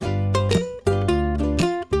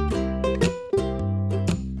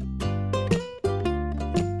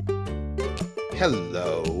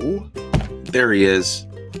Hello. There he is.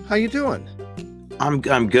 How you doing? I'm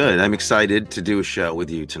good. I'm excited to do a show with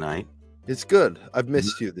you tonight. It's good. I've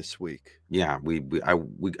missed you this week. Yeah, I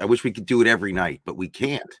wish we could do it every night, but we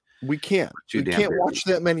can't. We can't. We can't watch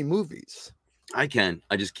that many movies. I can.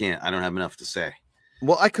 I just can't. I don't have enough to say.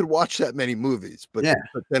 Well, I could watch that many movies, but yeah.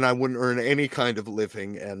 But then I wouldn't earn any kind of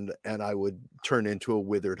living, and I would turn into a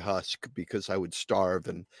withered husk because I would starve,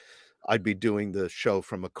 and I'd be doing the show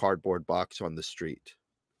from a cardboard box on the street.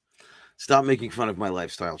 Stop making fun of my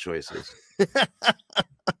lifestyle choices.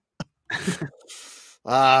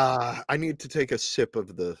 I need to take a sip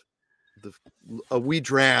of a wee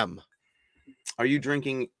dram. Are you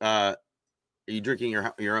drinking? Are you drinking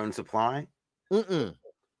your own supply? Mm-mm.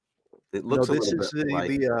 It looks no, this is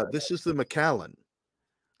this is the Macallan.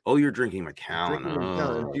 Oh, you're drinking Macallan.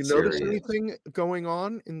 Do you notice anything going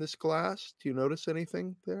on in this glass? Do you notice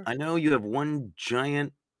anything there? I know you have one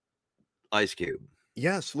giant ice cube.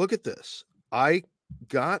 Yes, look at this. I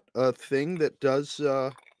got a thing that does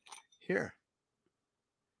here.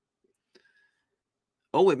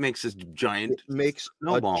 Oh, it makes this giant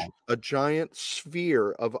snowball. A giant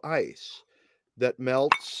sphere of ice that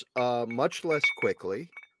melts much less quickly.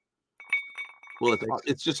 Well,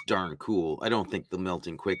 it's just darn cool. I don't think the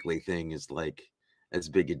melting quickly thing is like as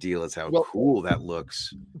big a deal as how cool that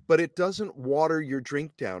looks. But it doesn't water your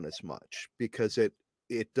drink down as much because it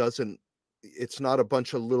doesn't. It's not a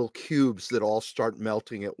bunch of little cubes that all start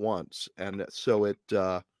melting at once, and so it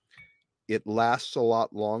lasts a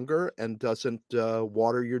lot longer and doesn't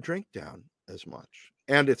water your drink down as much.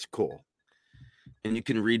 And it's cool. And you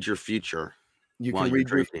can read your future. You can read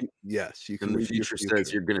your yes. You can. And the future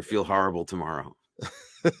says you're going to feel horrible tomorrow.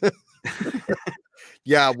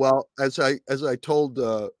 Yeah. Well, as I told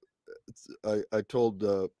I told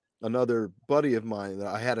another buddy of mine that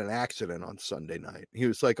I had an accident on Sunday night. He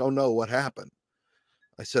was like, "Oh no, what happened?"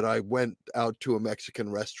 I said, "I went out to a Mexican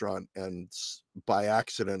restaurant and by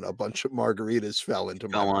accident a bunch of margaritas fell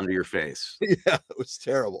onto your face." Yeah, it was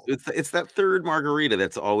terrible. It's that third margarita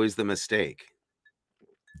that's always the mistake.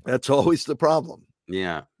 That's always the problem.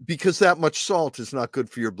 Yeah, because that much salt is not good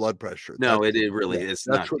for your blood pressure. No, it really is.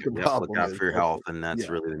 That's what the problem is. Look out for your health, and that's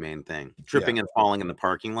really the main thing. Tripping and falling in the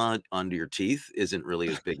parking lot onto your teeth isn't really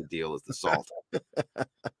as big a deal as the salt.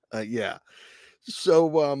 Yeah.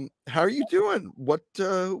 So, how are you doing? What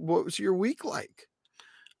was your week like?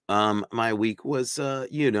 My week was,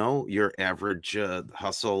 your average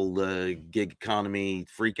hustle gig economy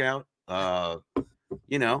freak out. That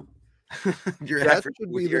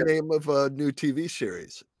should be the name of a new TV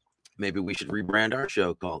series. Maybe we should rebrand our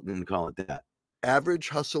show and call it that. Average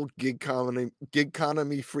hustle gig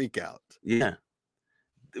economy freak out. Yeah,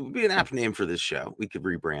 it would be an apt name for this show. We could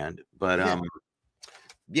rebrand, but I've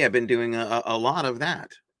been doing a lot of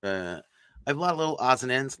that. I have a lot of little odds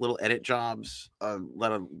and ends, little edit jobs, a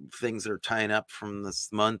lot of things that are tying up from this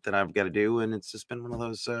month that I've got to do, and it's just been one of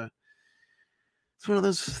those. It's one of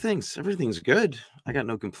those things. Everything's good. I got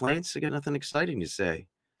no complaints. I got nothing exciting to say.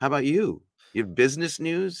 How about you? You have business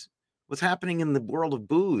news? What's happening in the world of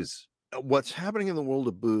booze? What's happening in the world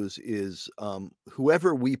of booze is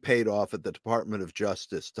whoever we paid off at the Department of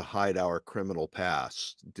Justice to hide our criminal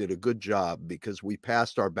past did a good job because we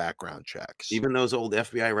passed our background checks. Even those old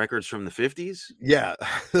FBI records from the 50s? Yeah,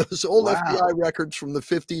 those old FBI records from the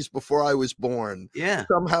 50s before I was born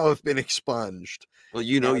somehow have been expunged. Well,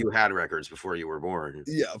 you had records before you were born.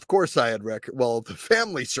 Yeah, of course I had records. Well, the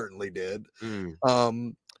family certainly did.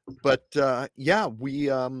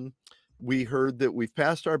 We heard that we've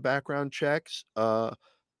passed our background checks.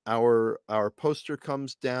 Our poster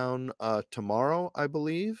comes down tomorrow, I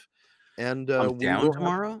believe. And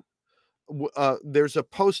tomorrow? There's a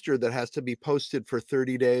poster that has to be posted for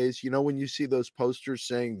 30 days. You know, when you see those posters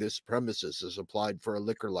saying this premises has applied for a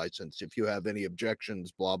liquor license, if you have any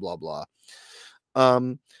objections, blah, blah, blah.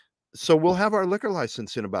 So we'll have our liquor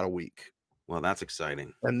license in about a week. Well, that's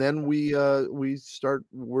exciting. And then we're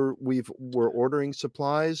ordering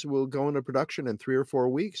supplies. We'll go into production in 3 or 4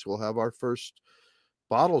 weeks. We'll have our first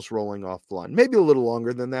bottles rolling off the line. Maybe a little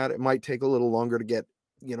longer than that. It might take a little longer to get,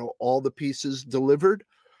 all the pieces delivered.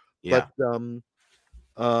 Yeah.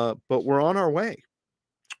 But we're on our way.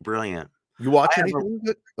 Brilliant. You watch anything?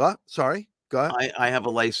 Sorry. Go ahead. I have a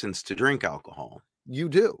license to drink alcohol. You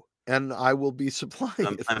do. And I will be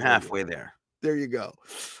supplying it. I'm halfway there. There you go.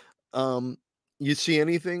 You see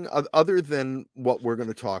anything other than what we're going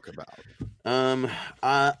to talk about?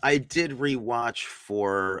 I did rewatch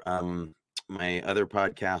for my other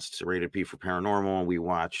podcast, Rated P for Paranormal. We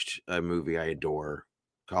watched a movie I adore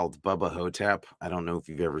called Bubba Hotep. I don't know if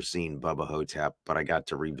you've ever seen Bubba Hotep, but I got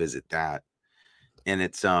to revisit that, and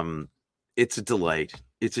it's It's a delight.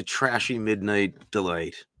 It's a trashy midnight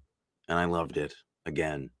delight, and I loved it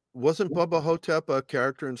again. Wasn't Bubba Hotep a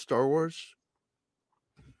character in Star Wars?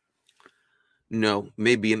 No,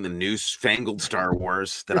 maybe in the newfangled Star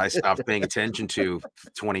Wars that I stopped paying attention to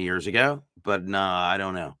 20 years ago, but nah, I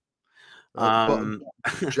don't know.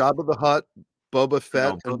 Jabba the Hutt, Boba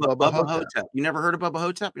Fett, No, and Bubba, Bubba Bubba Hotep. Hotep. You never heard of Bubba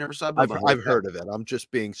Hotep? You never saw Bubba I've Hotep? heard of it. I'm just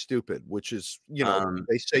being stupid, which is,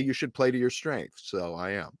 they say you should play to your strengths, so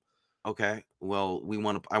I am. Okay. Well,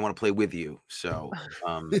 I want to play with you. So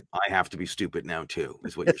I have to be stupid now too,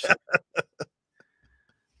 is what you're saying.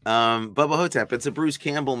 Bubba Hotep, it's a Bruce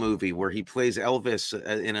Campbell movie where he plays Elvis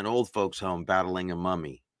in an old folks home battling a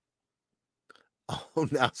mummy. Oh,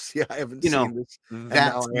 now see, I haven't seen this.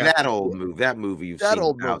 That's that old movie. That movie you've seen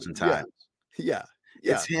 1,000 times. Yeah.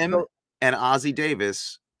 It's him and Ozzie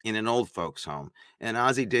Davis in an old folks home. And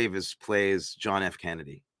Ozzie Davis plays John F.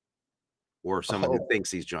 Kennedy. Or someone who thinks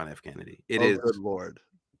he's John F. Kennedy. It is good Lord.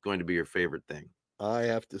 Going to be your favorite thing. I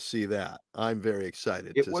have to see that. I'm very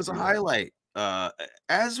excited. It was a highlight.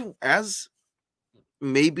 As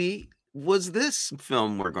maybe was this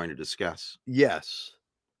film we're going to discuss. Yes.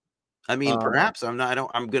 I mean, perhaps I'm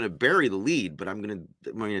going to bury the lead, but I'm going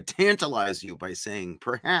to tantalize you by saying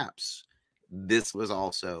perhaps this was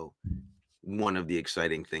also one of the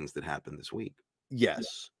exciting things that happened this week.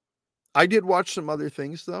 Yes. I did watch some other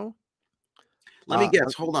things though. Let me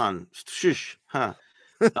guess. Hold on. Shush. Huh.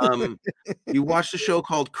 You watched a show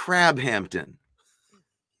called Crabhampton.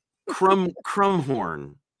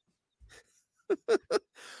 Crumhorn.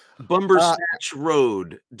 Bumbersnatch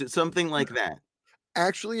Road. Something like that.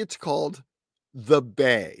 Actually, it's called The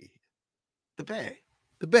Bay. The Bay.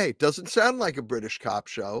 The Bay. Doesn't sound like a British cop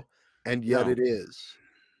show, and yet it is.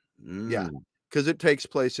 Yeah. Because it takes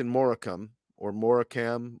place in Morecambe or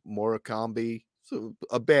Morecambe. So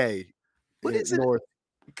a bay. What is north.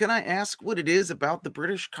 Can I ask what it is about the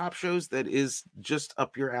British cop shows that is just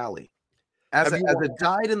up your alley? As a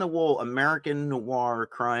dyed-in-the-wool American noir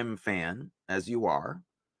crime fan, as you are,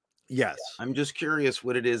 yes, I'm just curious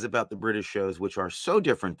what it is about the British shows which are so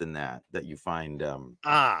different than that you find.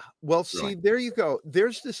 Well, see, there you go.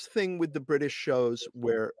 There's this thing with the British shows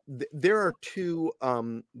where there are two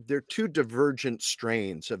divergent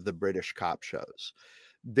strains of the British cop shows.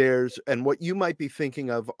 And what you might be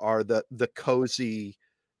thinking of are the cozy,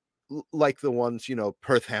 like the ones,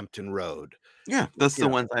 Perthhampton Road. Yeah, that's the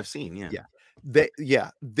ones I've seen.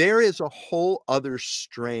 There is a whole other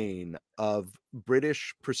strain of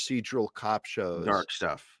British procedural cop shows, dark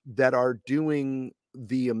stuff, that are doing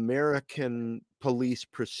the American police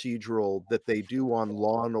procedural that they do on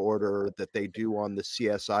Law and Order, that they do on the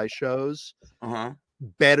CSI shows,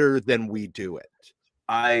 better than we do it.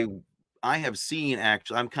 I have seen,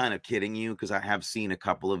 actually, I'm kind of kidding you because I have seen a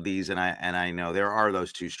couple of these, and I know there are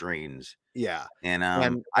those two strains. Yeah.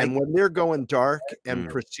 And when they're going dark and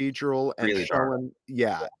procedural and really showing,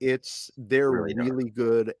 they're really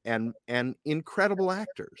good and incredible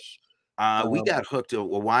actors. We got hooked a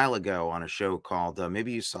while ago on a show called,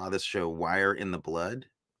 maybe you saw this show, Wire in the Blood.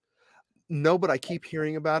 No, but I keep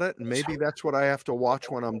hearing about it, and maybe that's what I have to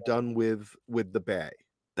watch when I'm done with The Bay.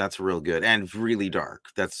 That's real good and really dark.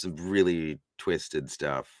 That's some really twisted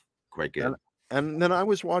stuff. Quite good. And then I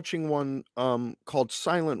was watching one called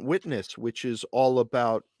Silent Witness, which is all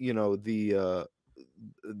about,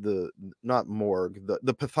 the not morgue,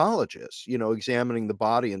 the pathologist, examining the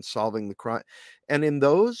body and solving the crime. And in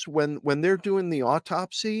those, when they're doing the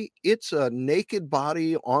autopsy, it's a naked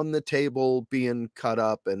body on the table being cut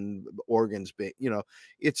up and organs being,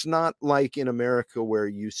 it's not like in America where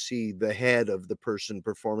you see the head of the person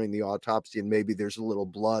performing the autopsy and maybe there's a little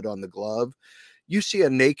blood on the glove. You see a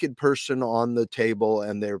naked person on the table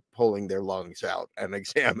and they're pulling their lungs out and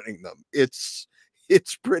examining them.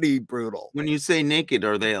 It's pretty brutal. When you say naked,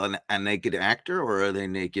 are they a naked actor or are they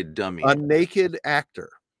naked dummy? A naked actor.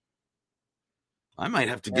 I might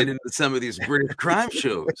have to get into some of these British crime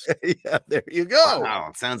shows. Yeah, there you go. Wow,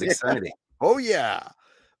 it sounds exciting. Oh, yeah.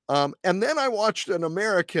 And then I watched an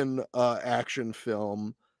American action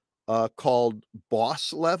film called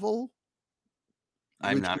Boss Level.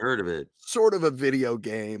 I've not heard of it. Sort of a video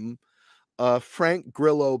game. Frank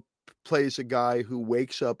Grillo plays a guy who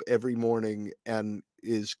wakes up every morning and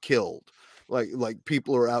is killed. Like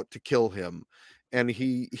people are out to kill him. And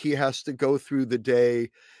he has to go through the day.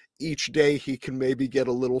 Each day he can maybe get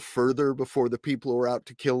a little further before the people who are out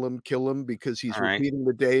to kill him because he's repeating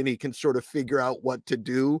the day and he can sort of figure out what to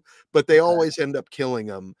do, but they always end up killing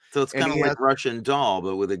him. So it's kind of like Russian Doll,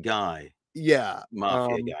 but with a guy. Yeah.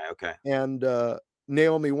 Mafia guy. Okay. And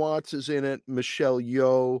Naomi Watts is in it, Michelle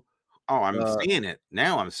Yeoh. Oh, I'm seeing it.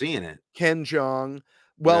 Now I'm seeing it. Ken Jeong.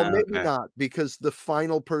 Well, No, maybe okay. not, because the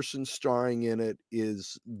final person starring in it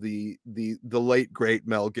is the late great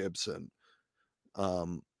Mel Gibson,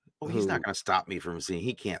 Well, he's not who going to stop me from seeing.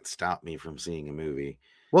 He can't stop me from seeing a movie.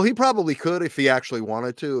 well, he probably could if he actually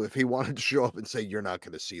wanted to. If he wanted to show up and say, "You're not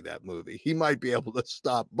gonna see that movie," he might be able to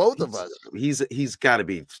stop both of us. He's got to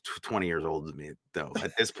be 20 years older than me though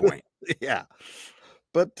at this point. Yeah.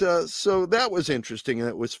 But, so that was interesting,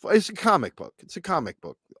 and it's a comic book. It's a comic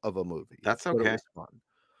book of a movie, That's but it okay. was fun.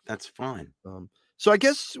 That's fine. So I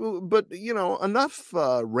guess, but, enough,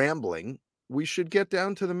 rambling. We should get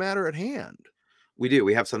down to the matter at hand. We do.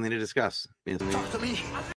 We have something to discuss. Talk to me.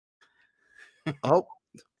 Oh,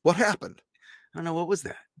 what happened? I don't know, what was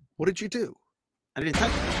that? What did you do? I didn't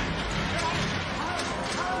touch it.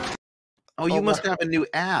 Oh, you must have a new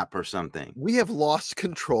app or something. We have lost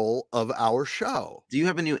control of our show. Do you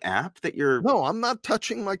have a new app that you're? No, I'm not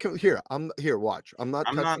touching my here. Here, watch. I'm not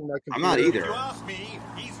touching my computer. I'm not either. If you ask me,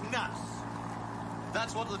 he's nuts.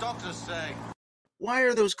 That's what the doctors say. Why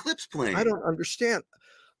are those clips playing? I don't understand.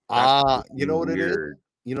 You know what it is?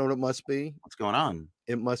 You know what it must be? What's going on?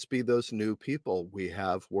 It must be those new people we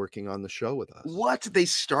have working on the show with us. What? They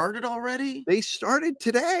started already? They started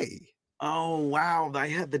today. Oh, wow. I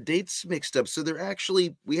had the dates mixed up. So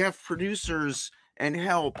we have producers and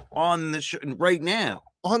help on the show right now.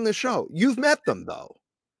 On the show. You've met them, though.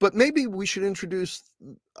 But maybe we should introduce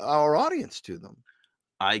our audience to them.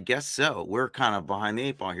 I guess so. We're kind of behind the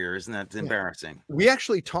eight ball here. Isn't that embarrassing? We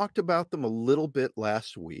actually talked about them a little bit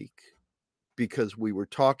last week because we were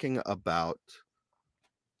talking about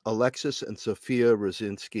Alexis and Sophia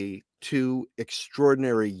Rosinski, two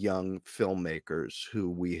extraordinary young filmmakers who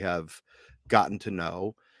we have gotten to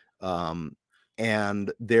know,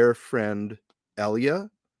 and their friend Elia,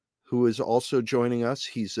 who is also joining us.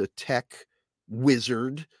 He's a tech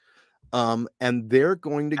wizard, and they're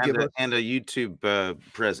going to give us a YouTube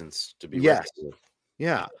presence to be yes, with.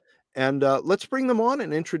 yeah, and let's bring them on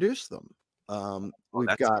and introduce them.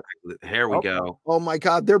 We've got here we go. Oh my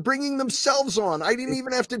God, they're bringing themselves on. I didn't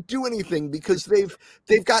even have to do anything because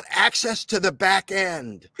they've got access to the back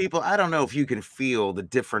end. People, I don't know if you can feel the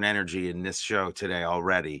different energy in this show today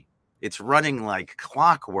already. It's running like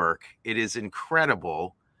clockwork. It is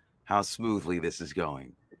incredible how smoothly this is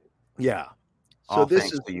going. Yeah. So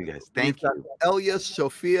this is for you guys. Thank you. Elia,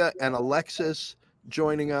 Sophia, and Alexis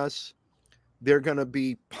joining us. They're going to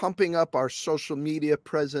be pumping up our social media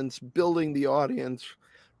presence, building the audience,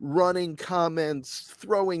 running comments,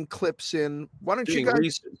 throwing clips in. Why don't you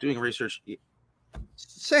guys doing research?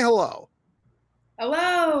 Say hello.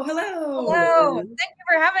 Hello. Thank you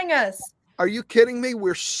for having us. Are you kidding me?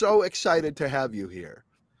 We're so excited to have you here.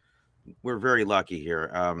 We're very lucky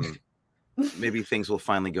here. Maybe things will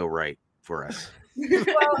finally go right for us.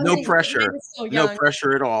 Well, No pressure. No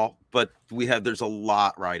pressure at all. But there's a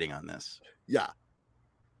lot riding on this. Yeah.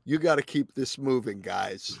 You got to keep this moving,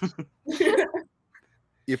 guys.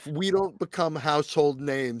 If we don't become household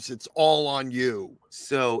names, it's all on you.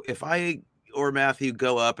 So if I or Matthew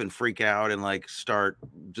go up and freak out and like start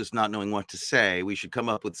just not knowing what to say, we should come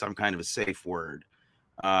up with some kind of a safe word.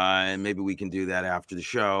 And maybe we can do that after the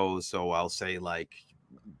show. So I'll say like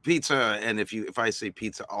pizza. And if I say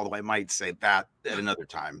pizza, although I might say that at another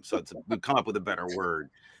time. So we come up with a better word.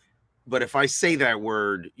 But if I say that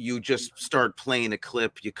word, you just start playing a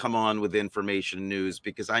clip. You come on with information and news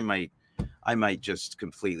because I might just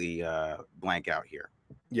completely blank out here.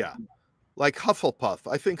 Yeah. Like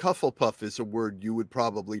Hufflepuff. I think Hufflepuff is a word you would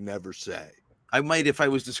probably never say. I might if I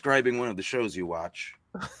was describing one of the shows you watch.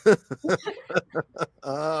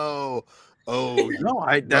 Oh.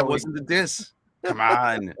 No, that wasn't the diss. Come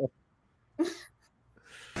on.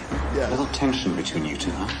 Yeah. A little tension between you two,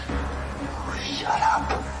 huh? Shut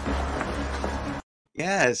up.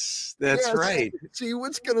 Yes, that's right. See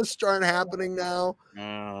what's going to start happening now?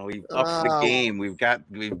 Oh, we've upped the game. We've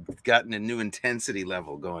gotten a new intensity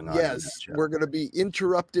level going on. Yes, we're going to be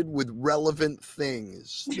interrupted with relevant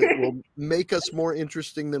things that will make us more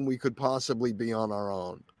interesting than we could possibly be on our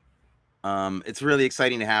own. It's really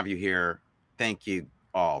exciting to have you here. Thank you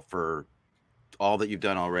all for all that you've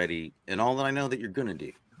done already and all that I know that you're going to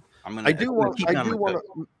do. I do want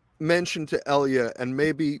to mention to Elia, and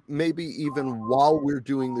maybe even while we're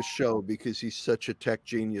doing the show, because he's such a tech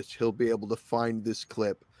genius, he'll be able to find this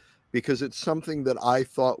clip, because it's something that I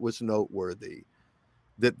thought was noteworthy.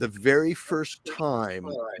 That the very first time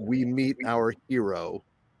we meet our hero,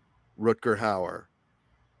 Rutger Hauer,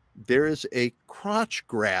 there is a crotch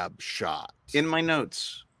grab shot in my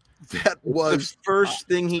notes. That was the first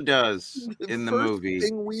thing he does in the movie. The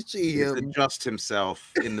thing we see him adjust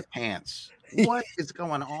himself in the pants. What is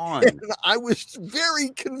going on? And I was very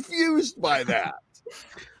confused by that.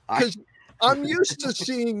 Because I'm used to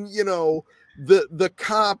seeing, the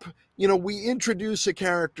cop, we introduce a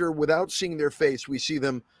character without seeing their face. We see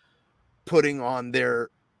them putting on their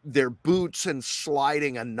boots and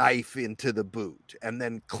sliding a knife into the boot, and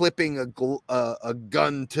then clipping a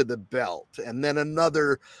gun to the belt, and then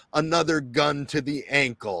another gun to the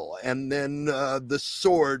ankle, and then the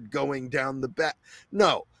sword going down the back.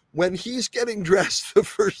 No, when he's getting dressed, the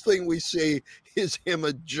first thing we see is him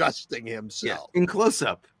adjusting himself. In close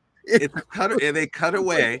up. It's cut. They cut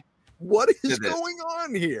away. What is going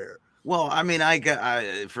on here? Well, I mean,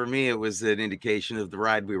 for me, it was an indication of the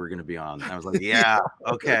ride we were going to be on. I was like, yeah,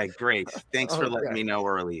 okay, great. Thanks for letting me know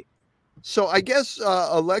early. So I guess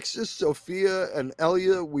Alexis, Sophia, and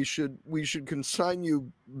Elia, we should consign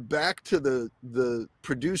you back to the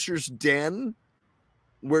producer's den,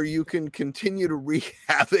 where you can continue to wreak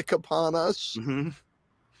havoc upon us. Mm-hmm.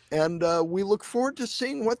 And we look forward to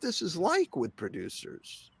seeing what this is like with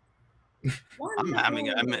producers.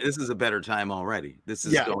 This is a better time already. This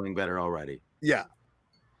is going better already. Yeah.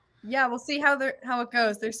 Yeah, we'll see how it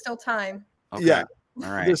goes. There's still time. Okay. Yeah.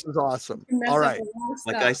 All right. This is awesome. All right.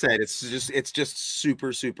 Like I said, it's just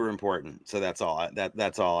super, super important. So that's all.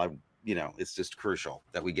 That's all. It's just crucial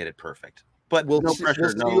that we get it perfect. But no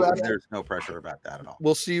pressure. There's no pressure about that at all.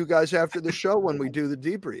 We'll see you guys after the show when we do the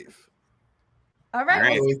debrief. All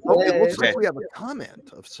right. It looks like we have a comment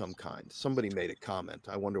of some kind. Somebody made a comment.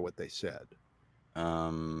 I wonder what they said.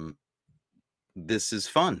 This is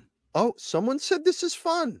fun. Oh, someone said this is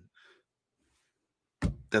fun.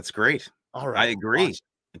 That's great. All right. I agree. Awesome.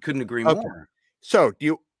 I couldn't agree more. So do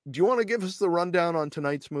you want to give us the rundown on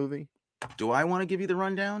tonight's movie? Do I want to give you the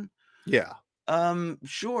rundown? Yeah.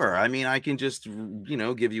 Sure. I mean, I can just,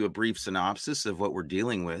 give you a brief synopsis of what we're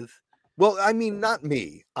dealing with. Well, I mean, not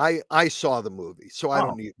me. I saw the movie, so I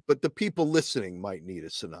don't need, but the people listening might need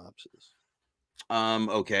a synopsis.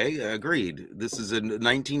 Okay, agreed. This is a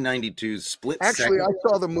 1992 split. Actually, I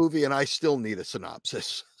saw the movie and I still need a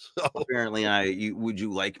synopsis. So apparently, would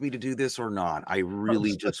you like me to do this or not? I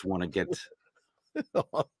really just want to get.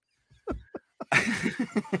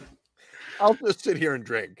 I'll just sit here and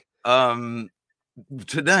drink.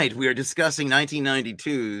 Tonight we are discussing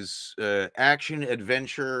 1992's action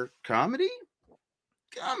adventure comedy,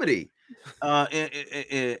 starring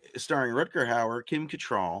Rutger Hauer, Kim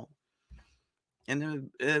Cattrall, and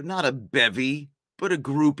not a bevy, but a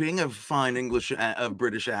grouping of fine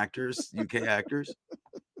British actors, UK actors.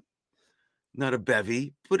 Not a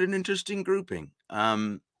bevy, but an interesting grouping.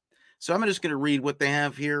 So I'm just going to read what they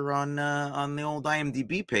have here on the old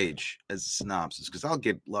IMDb page as a synopsis, because I'll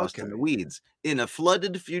get lost in the weeds. In a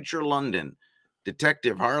flooded future London,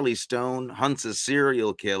 Detective Harley Stone hunts a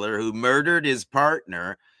serial killer who murdered his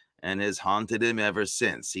partner and has haunted him ever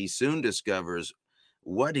since. He soon discovers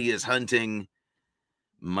what he is hunting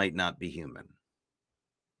might not be human.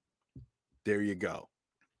 There you go.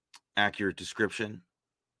 Accurate description.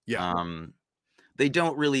 Yeah. They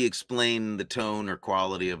don't really explain the tone or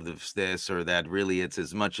quality of this or that. Really, it's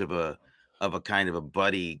as much of a kind of a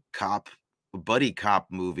buddy cop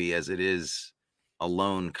movie as it is a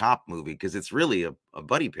lone cop movie, because it's really a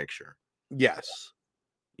buddy picture. Yes.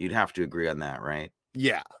 You'd have to agree on that, right?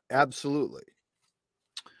 Yeah, absolutely.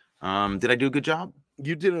 Did I do a good job?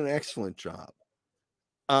 You did an excellent job.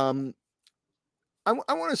 I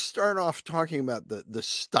want to start off talking about the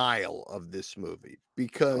style of this movie,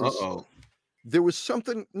 because there was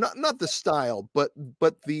something, not the style, but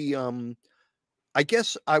the I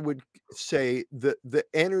guess I would say the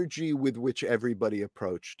energy with which everybody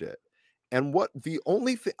approached it. And what the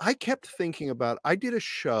only thing I kept thinking about, I did a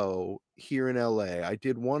show here in LA. I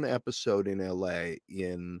did one episode in LA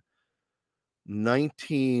in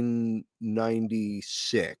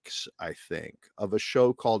 1996, I think, of a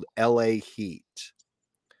show called LA Heat,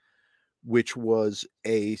 which was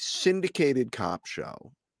a syndicated cop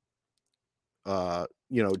show.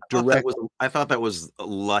 Direct. I thought that was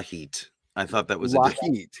La Heat. I thought that was La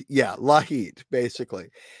Heat. Yeah, La Heat, basically.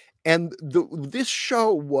 And this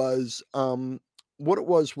show was what it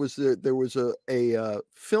was that there was a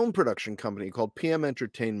film production company called PM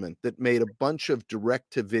Entertainment that made a bunch of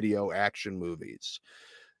direct-to-video action movies.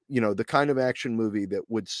 The kind of action movie that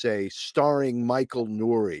would say starring Michael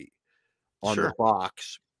Nouri on the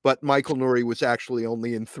box, but Michael Nouri was actually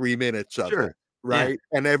only in 3 minutes of it. Right.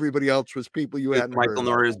 Yeah. And everybody else was people you hadn't heard of. Michael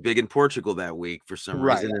Nouri was big in Portugal that week for some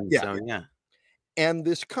reason. And so, And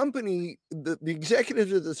this company, the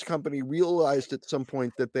executives of this company realized at some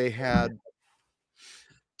point that they had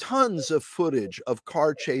tons of footage of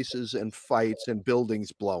car chases and fights and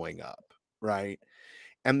buildings blowing up. Right.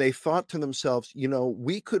 And they thought to themselves,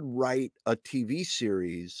 we could write a TV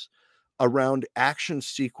series around action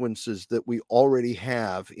sequences that we already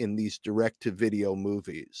have in these direct-to-video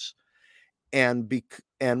movies, and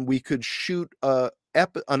we could shoot an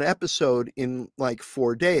episode in like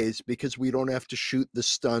 4 days because we don't have to shoot the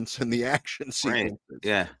stunts and the action Right. sequences.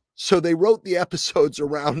 Yeah. So they wrote the episodes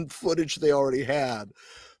around footage they already had.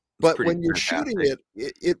 But pretty when you're shooting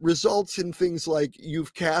fantastic. it results in things like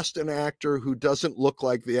you've cast an actor who doesn't look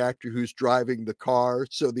like the actor who's driving the car,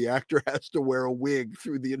 so the actor has to wear a wig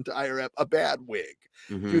through the entire a bad wig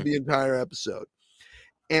through Mhm. the entire episode.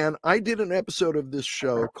 And I did an episode of this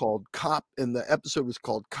show called Cop, and the episode was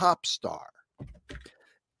called Cop Star.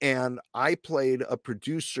 And I played a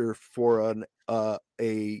producer for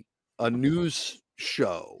a news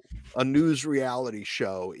show, a news reality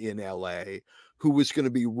show in LA, who was going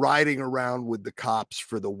to be riding around with the cops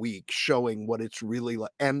for the week, showing what it's really like.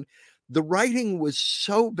 And the writing was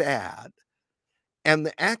so bad, and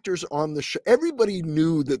the actors on the show, everybody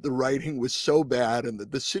knew that the writing was so bad and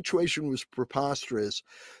that the situation was preposterous.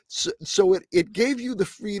 So it gave you the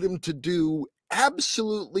freedom to do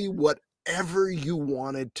absolutely whatever you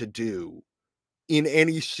wanted to do in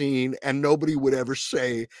any scene, and nobody would ever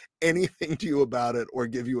say anything to you about it or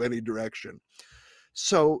give you any direction.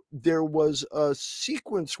 So there was a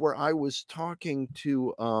sequence where I was talking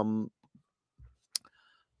to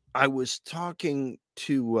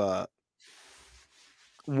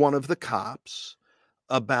one of the cops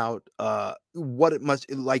about what it must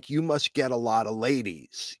like. You must get a lot of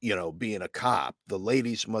ladies, being a cop. The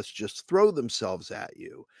ladies must just throw themselves at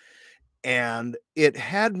you. And it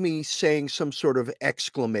had me saying some sort of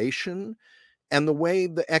exclamation, and the way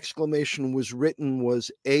the exclamation was written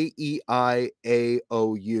was AEIAOU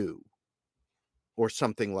or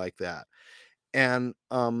something like that. And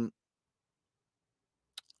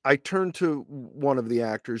I turned to one of the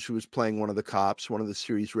actors who was playing one of the cops, one of the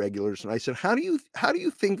series regulars, and I said, how do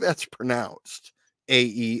you think that's pronounced?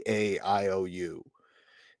 AEAIOU.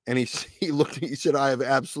 And he looked at me, he said, I have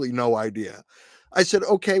absolutely no idea. I said,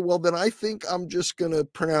 okay, well, then I think I'm just going to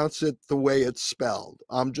pronounce it the way it's spelled.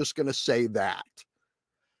 I'm just going to say that.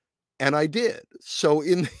 And I did. So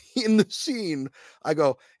in the scene, I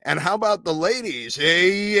go, and how about the ladies?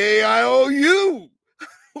 AEAIOU.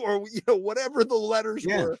 Or, whatever the letters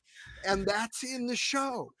Yeah. were. And that's in the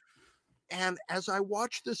show. And as I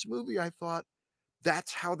watched this movie, I thought,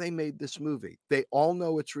 that's how they made this movie. They all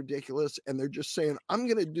know it's ridiculous, and they're just saying, I'm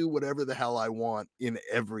going to do whatever the hell I want in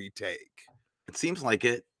every take. It seems like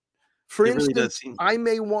it. For It really does instance, seem. I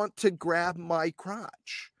may want to grab my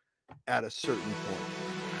crotch at a certain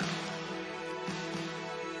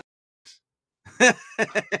point.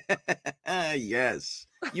 Yes,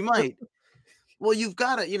 you might. Well, you've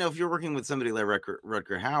got to, if you're working with somebody like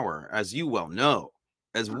Rutger Hauer, as you well know,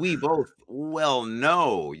 as we both well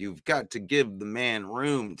know, you've got to give the man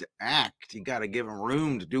room to act. You got to give him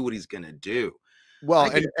room to do what he's going to do. Well,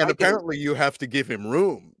 and apparently you have to give him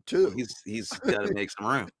room too. Well, he's got to make some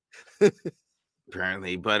room.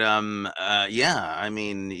 Apparently, but yeah, I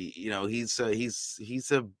mean, he's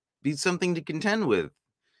something to contend with.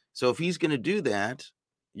 So if he's going to do that,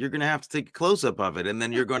 you're going to have to take a close up of it, and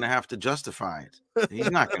then you're going to have to justify it.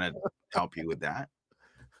 He's not going to help you with that.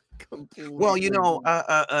 Completely. Well,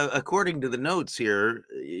 according to the notes here,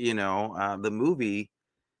 the movie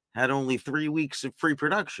had only 3 weeks of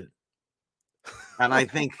pre-production, and I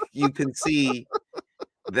think you can see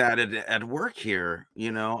that at work here.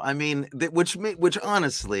 I mean, which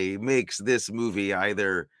honestly makes this movie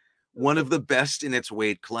either one of the best in its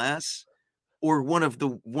weight class, or one of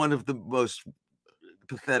the most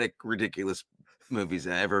pathetic, ridiculous movies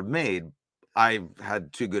I ever made. I've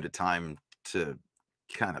had too good a time to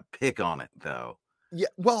kind of pick on it, though. Yeah,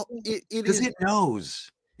 well, because it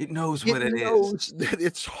knows what it is. It knows that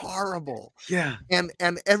it's horrible. Yeah, and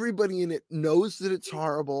everybody in it knows that it's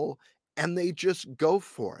horrible, and they just go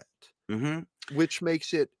for it. Mm-hmm. Which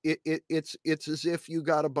makes it's as if you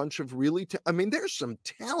got a bunch of really. I mean, there's some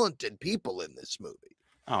talented people in this movie.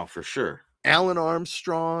 Oh, for sure. Alun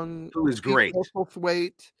Armstrong, who is great. Pete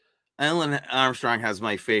Postlethwaite. Alun Armstrong has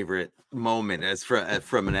my favorite moment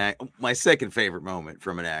my second favorite moment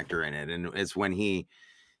from an actor in it, and it's when he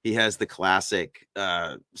has the classic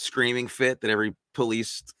screaming fit that every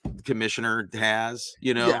police commissioner has,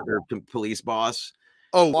 or police boss.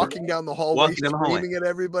 Oh, walking down the hallway, screaming at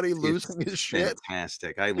everybody, losing his shit.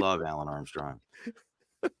 Fantastic. I love Alun Armstrong.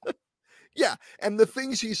 Yeah, and the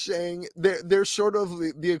things he's saying, they're sort of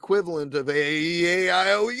the equivalent of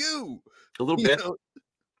AEAIOU. A little bit.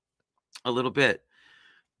 A little bit.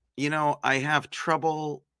 I have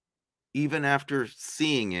trouble even after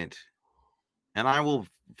seeing it, and I will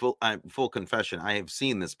full confession, I have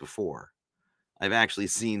seen this before. I've actually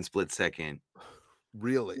seen Split Second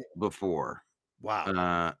Really? before.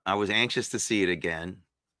 Wow. I was anxious to see it again.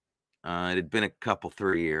 It had been a couple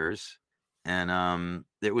 3 years, and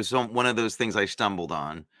it was one of those things I stumbled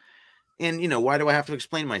on. And why do I have to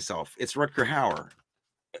explain myself? It's Rutger Hauer,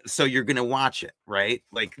 so you're gonna watch it, right?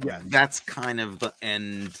 Like Yeah. that's kind of the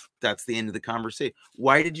end. That's the end of the conversation.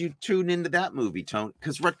 Why did you tune into that movie, Tone?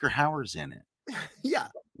 Because Rutger Hauer's in it. Yeah.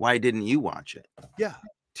 Why didn't you watch it? Yeah.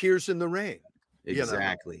 Tears in the Rain.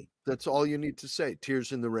 Exactly. That's all you need to say.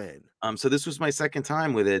 Tears in the Rain. So this was my second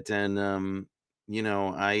time with it, and I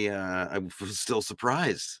was still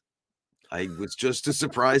surprised. I was just as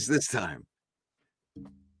surprised this time.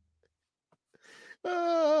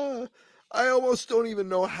 I almost don't even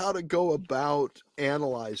know how to go about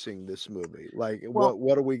analyzing this movie. Like, Well,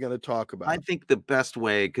 what are we going to talk about? I think the best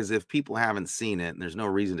way, because if people haven't seen it, and there's no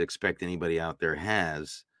reason to expect anybody out there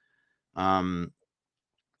has,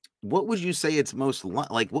 what would you say it's most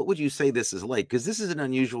like? What would you say this is like? Because this is an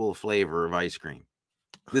unusual flavor of ice cream.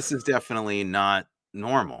 This is definitely not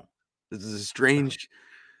normal. This is a strange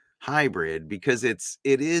hybrid because it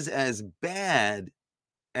is as bad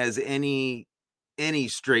as any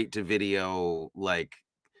straight to video like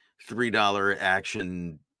 $3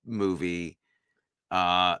 action movie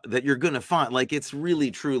that you're gonna find. Like it's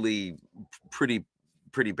really truly pretty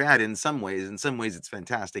bad in some ways. In some ways it's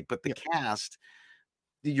fantastic, but the cast,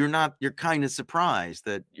 you're kind of surprised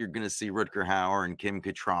that you're gonna see Rutger Hauer and Kim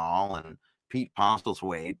Cattrall and Pete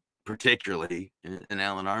Postlethwaite particularly, and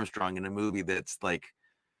Alun Armstrong in a movie that's like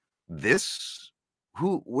this.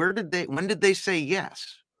 When did they say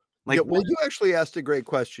yes? Like, yeah, well, you actually asked a great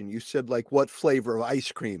question. You said, like, what flavor of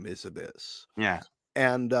ice cream is this? Yeah.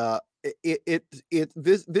 And this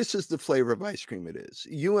is the flavor of ice cream it is.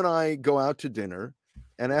 You and I go out to dinner,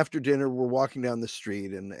 and after dinner we're walking down the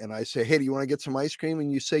street, and I say, hey, do you want to get some ice cream?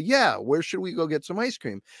 And you say, yeah, where should we go get some ice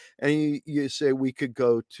cream? And you say we could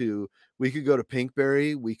go to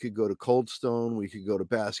Pinkberry, we could go to Cold Stone, we could go to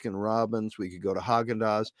Baskin Robbins, we could go to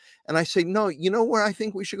Haagen-Dazs. And I say, no, you know where I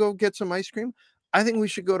think we should go get some ice cream? I think we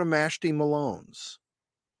should go to Mashty Malone's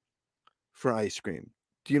for ice cream.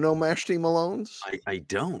 Do you know Mashty Malone's? I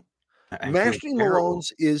don't. Mashty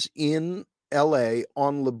Malone's is in LA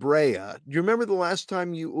on La Brea. Do you remember the last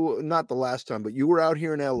time not the last time, but you were out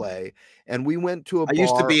here in LA and we went to a bar. I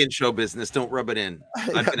used to be in show business. Don't rub it in.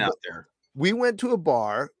 I've been out there. We went to a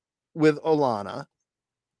bar with Alana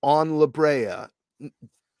on La Brea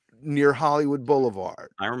near Hollywood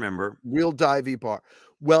Boulevard. I remember. Real divey bar.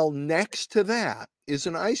 Well, next to that is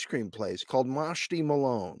an ice cream place called Mashty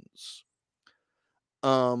Malone's,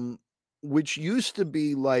 which used to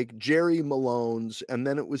be like Jerry Malone's, and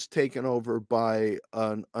then it was taken over by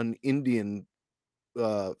an Indian,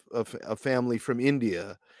 a family from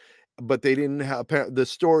India. But they didn't have, the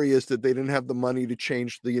story is that they didn't have the money to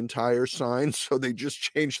change the entire sign, so they just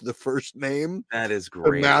changed the first name. That is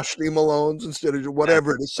great. Mashty Malone's instead of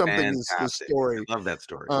whatever. It is something is the story. I love that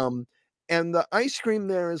story. And the ice cream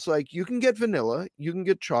there is like, you can get vanilla, you can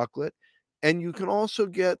get chocolate, and you can also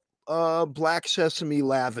get black sesame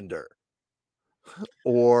lavender.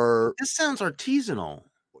 Or this sounds artisanal.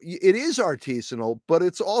 It is artisanal, but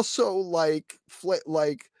it's also like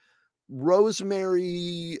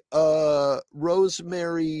rosemary,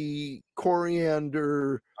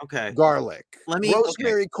 coriander, garlic.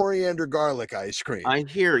 Rosemary, coriander, garlic ice cream. I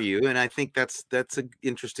hear you, and I think that's an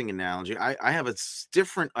interesting analogy. I have a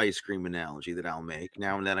different ice cream analogy that I'll make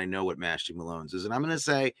now that I know what Mashty Malone's is, and I'm going to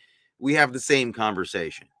say we have the same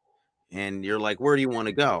conversation, and you're like, "Where do you want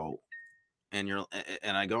to go?" And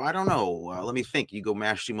I go, "I don't know. Let me think." You go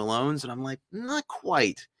Mashty Malone's, and I'm like, "Not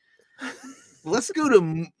quite." Let's go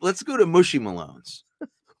to Mushy Malone's.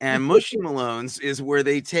 And Mushy Malone's is where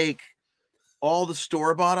they take all the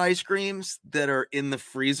store-bought ice creams that are in the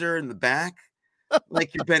freezer in the back,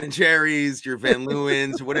 like your Ben and Jerry's, your Van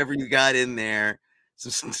Leeuwen's, whatever you got in there,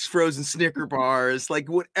 some frozen Snicker bars, like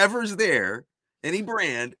whatever's there, any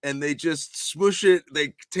brand, and they just smush it,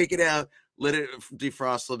 they take it out, let it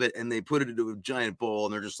defrost a little bit, and they put it into a giant bowl,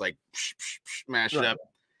 and they're just like mash it up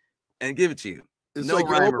and give it to you. It's no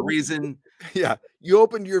rhyme or reason. Yeah, you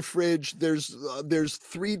opened your fridge. There's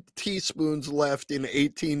 3 teaspoons left in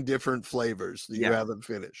 18 different flavors that you haven't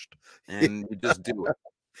finished, and you just do it.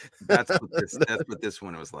 That's what this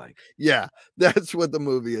one was like. Yeah, that's what the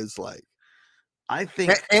movie is like. I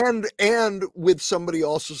think, and with somebody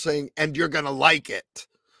also saying, "And you're gonna like it,"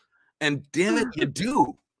 and damn it, you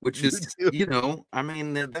do. Which is, I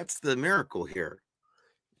mean, that's the miracle here.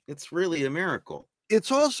 It's really a miracle. It's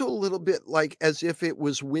also a little bit like as if it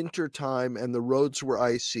was winter time and the roads were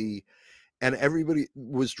icy and everybody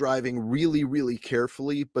was driving really, really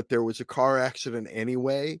carefully, but there was a car accident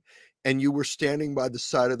anyway, and you were standing by the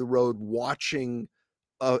side of the road watching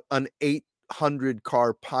an 800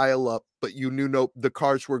 car pile up, but you knew the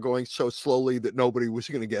cars were going so slowly that nobody was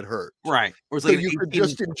going to get hurt. Right. Or it's So like you could 18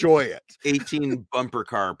 just enjoy it. 18 bumper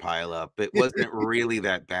car pile up. It wasn't really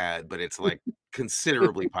that bad, but it's like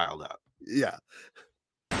considerably piled up. Yeah.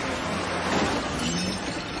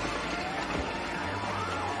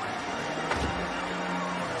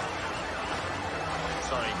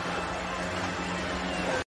 Sorry.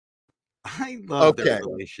 I love Okay. that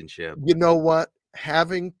relationship. You know what?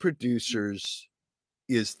 Having producers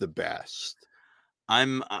is the best.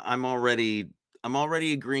 I'm already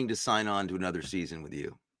agreeing to sign on to another season with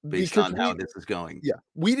you based Because on how this is going. Yeah,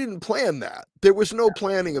 we didn't plan that. There was no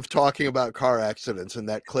planning of talking about car accidents in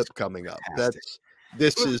that clip coming up. Fantastic.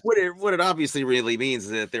 This is What it obviously really means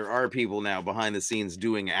is that there are people now behind the scenes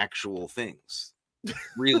doing actual things,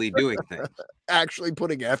 really doing things. actually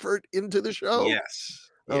putting effort into the show. Yes.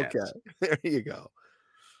 Okay. There you go.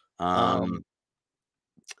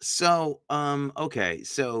 Okay.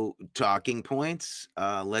 So talking points.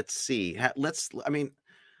 Let's see.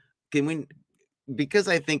 Can we? Because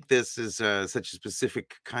I think this is such a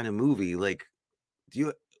specific kind of movie. Like,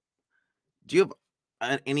 do you have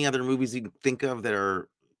any other movies you can think of that are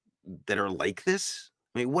like this?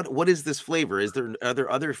 I mean, what is this flavor? Are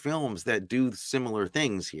there other films that do similar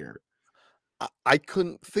things here? I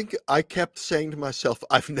couldn't think. I kept saying to myself,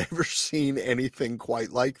 I've never seen anything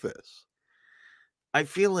quite like this. I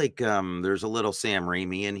feel like there's a little Sam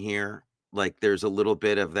Raimi in here. Like there's a little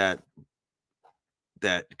bit of that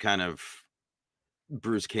kind of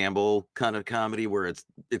Bruce Campbell kind of comedy where it's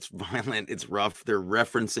violent, it's rough. They're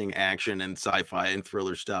referencing action and sci-fi and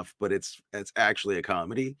thriller stuff, but it's actually a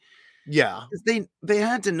comedy. Yeah. 'Cause they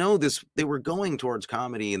had to know this. They were going towards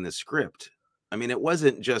comedy in the script. I mean, it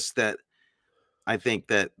wasn't just that. I think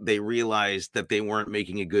that they realized that they weren't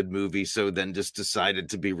making a good movie, so then just decided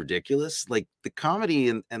to be ridiculous. Like the comedy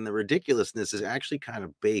and the ridiculousness is actually kind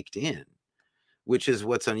of baked in, which is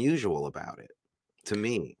what's unusual about it to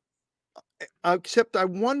me. Except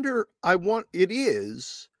it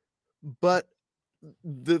is, but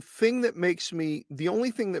the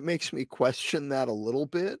only thing that makes me question that a little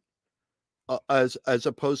bit, as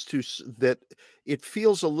opposed to that, it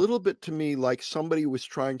feels a little bit to me like somebody was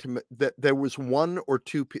trying to that there were one or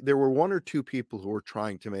two people who were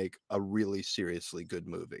trying to make a really seriously good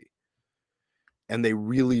movie, and they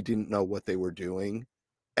really didn't know what they were doing,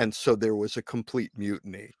 and so there was a complete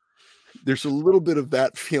mutiny. There's a little bit of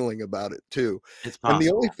that feeling about it too. It's And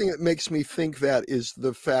the only possible. thing that makes me think that is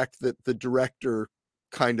the fact that the director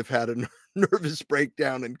kind of had a nervous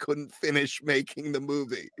breakdown and couldn't finish making the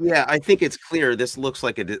movie. Yeah, I think it's clear. This looks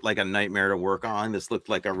like a nightmare to work on. This looked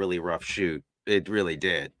like a really rough shoot. It really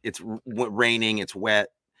did. It's raining. It's wet.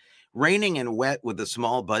 Raining and wet with a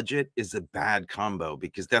small budget is a bad combo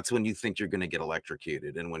because that's when you think you're going to get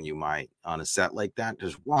electrocuted, and when you might on a set like that.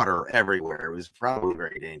 There's water everywhere. It was probably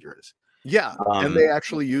very dangerous. Yeah, and they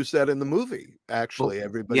actually use that in the movie. Actually,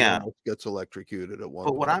 everybody yeah. almost gets electrocuted at one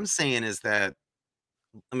But point. what I'm saying is that,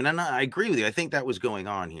 I mean, I agree with you. I think that was going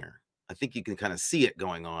on here. I think you can kind of see it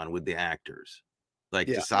going on with the actors, like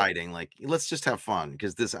Yeah. deciding, like, let's just have fun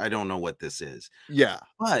because I don't know what this is. Yeah.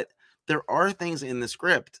 But there are things in the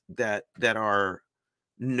script that are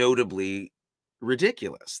notably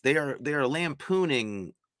ridiculous. They are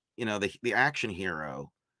lampooning, the action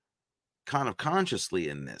hero kind of consciously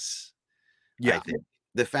in this. Yeah. I think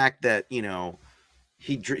the fact that,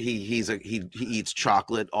 he eats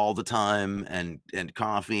chocolate all the time and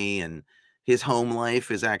coffee, and his home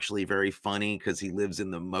life is actually very funny because he lives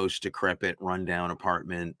in the most decrepit rundown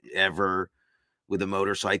apartment ever with a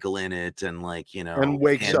motorcycle in it, and and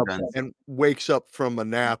wakes up from a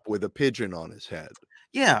nap with a pigeon on his head.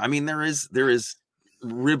 Yeah, I mean there is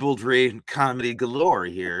ribaldry comedy galore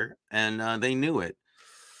here, and they knew it.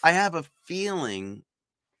 I have a feeling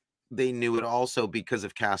they knew it also because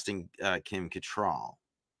of casting Kim Cattrall,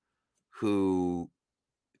 who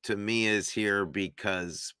to me is here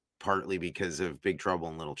partly because of Big Trouble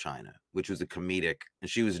in Little China, which was a comedic, and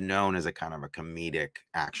she was known as a kind of a comedic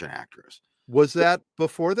action actress. Was that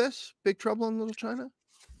before this, Big Trouble in Little China?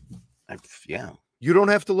 Yeah. You don't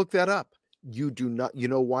have to look that up. You do not. You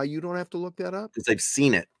know why you don't have to look that up? Because I've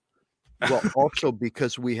seen it. Well, also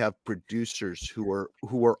because we have producers who are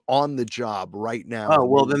on the job right now. Oh,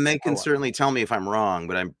 well, then they can certainly tell me if I'm wrong,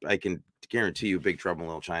 but I can guarantee you Big Trouble in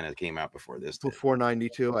Little China came out before this. Before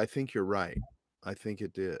 92? I think you're right. I think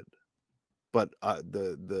it did. But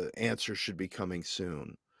the answer should be coming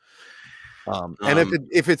soon. And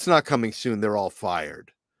if it's not coming soon, they're all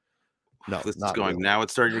fired. No, This is not going really. now.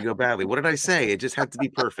 It's starting to go badly. What did I say? It just had to be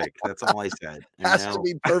perfect. That's all I said. Has to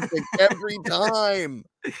be perfect every time.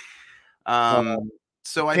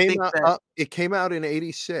 So I think that It came out in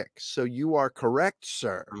 86. So you are correct,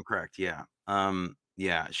 sir. I'm correct. Yeah.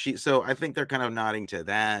 Yeah. So I think they're kind of nodding to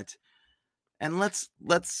that. And let's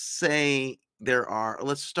say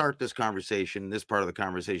let's start this conversation, this part of the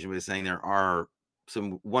conversation by saying there are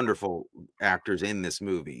some wonderful actors in this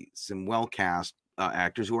movie, some well-cast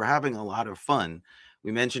actors who are having a lot of fun.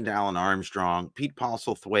 We mentioned Alun Armstrong, Pete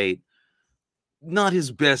Postlethwaite, not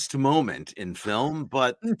his best moment in film,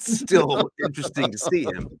 but still interesting to see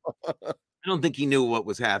him. I don't think he knew what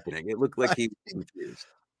was happening. It looked like he was confused.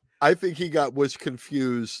 I think he was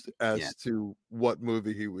confused as to what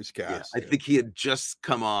movie he was Yeah, casting. I think he had just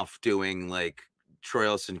come off doing like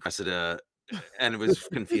Troilus and Cressida and was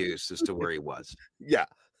confused as to where he was. Yeah,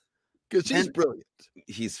 because he's brilliant.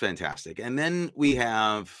 He's fantastic. And then we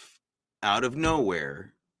have, out of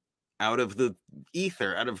nowhere, out of the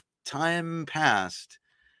ether, out of time past,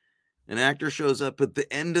 an actor shows up at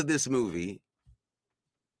the end of this movie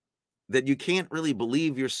that you can't really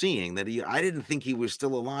believe you're seeing. I didn't think he was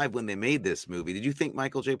still alive when they made this movie. Did you think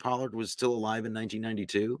Michael J. Pollard was still alive in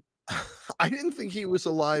 1992? I didn't think he was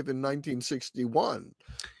alive in 1961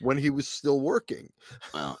 when he was still working.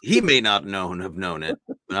 Well, he may not have known it,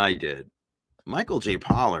 but I did. Michael J.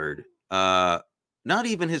 Pollard, not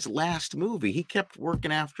even his last movie. He kept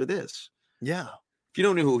working after this. Yeah. If you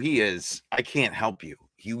don't know who he is, I can't help you.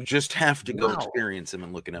 You just have to go experience him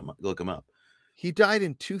and look him up. He died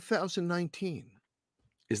in 2019.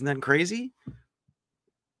 Isn't that crazy?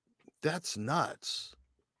 That's nuts.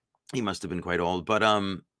 He must have been quite old, but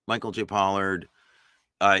Michael J. Pollard,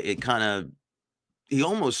 he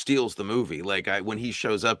almost steals the movie. Like when he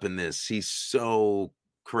shows up in this, he's so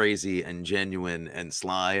crazy and genuine and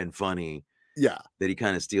sly and funny. Yeah, that he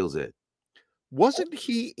kind of steals it. Wasn't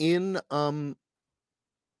he in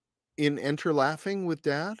Enter Laughing with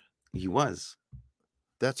Dad? He was.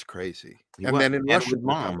 That's crazy. Then in Rush with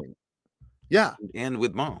Mom. Coming. Yeah, and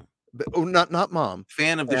with Mom. But, not Mom.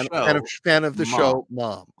 Fan of the show. Fan of the show.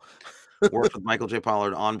 Mom. Worked with Michael J.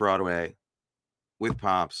 Pollard on Broadway with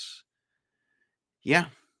Pops. Yeah.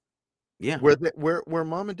 Yeah. Where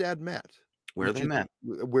Mom and Dad met. Where they met.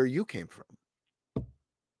 Where you came from.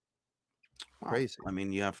 Well, crazy. I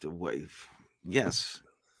mean, you have to wave. Yes.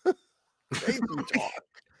 Crazy talk.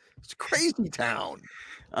 It's crazy town.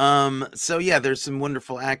 So yeah, there's some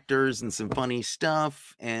wonderful actors and some funny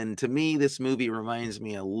stuff. And to me, this movie reminds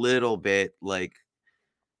me a little bit like,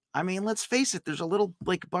 I mean, let's face it, there's a little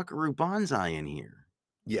like Buckaroo Banzai in here.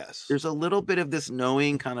 Yes. There's a little bit of this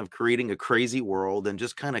knowing, kind of creating a crazy world and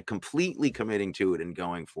just kind of completely committing to it and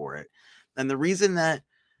going for it. And the reason that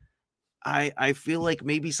I feel like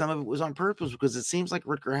maybe some of it was on purpose because it seems like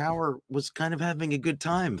Rutger Hauer was kind of having a good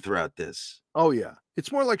time throughout this. Oh yeah.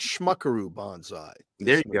 It's more like Schmuckaroo Banzai.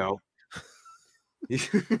 There you go.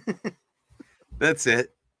 That's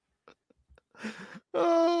it.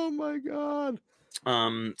 Oh my God.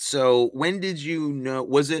 So when did you know,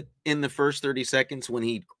 was it in the first 30 seconds when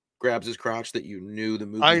he grabs his crotch that you knew the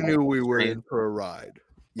movie? I knew we were in for a ride.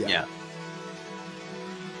 Yeah.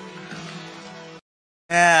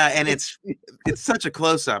 Yeah, and it's such a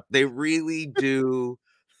close-up. They really do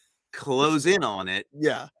close in on it.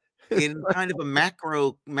 Yeah. In kind of a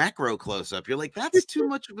macro close-up. You're like, that's too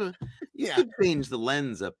much of a could change the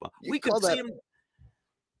lens up. We could see him.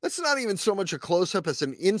 That's not even so much a close-up as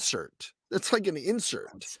an insert. That's like an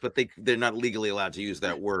insert. But they're not legally allowed to use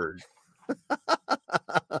that word.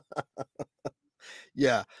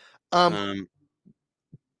 Yeah.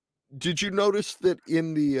 Did you notice that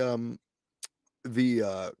in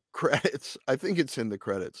the credits, I think it's in the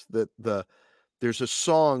credits, that there's a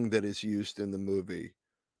song that is used in the movie,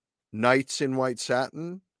 Knights in White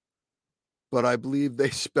Satin, but I believe they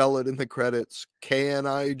spell it in the credits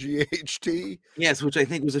Knight. Yes, which I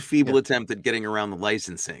think was a feeble attempt at getting around the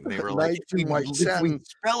licensing. They were like, if we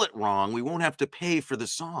spell it wrong, we won't have to pay for the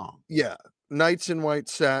song. Yeah. Knights in White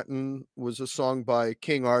Satin was a song by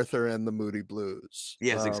King Arthur and the Moody Blues.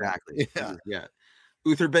 Yes, exactly. Yeah.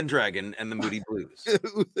 Uther Pendragon and the Moody Blues.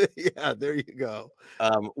 Yeah, there you go.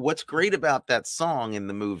 What's great about that song in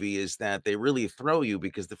the movie is that they really throw you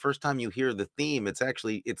because the first time you hear the theme,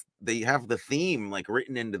 they have the theme like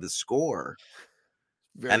written into the score.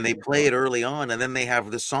 And they play it early on, and then they have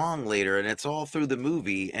the song later, and it's all through the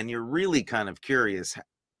movie, and you're really kind of curious.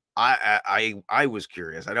 I was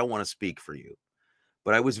curious. I don't want to speak for you,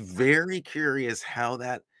 but I was very curious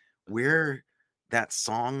where that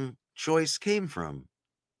song choice came from.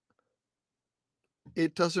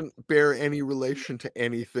 It doesn't bear any relation to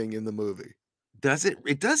anything in the movie. Does it?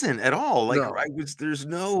 It doesn't at all. Like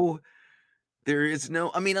No. there is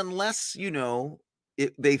no. I mean, unless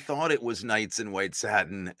they thought it was Knights in White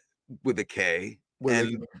Satin with a K, With a-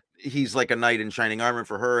 and he's like a knight in shining armor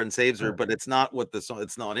for her and saves her, but it's not what the song.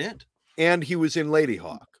 It's not it. And he was in Lady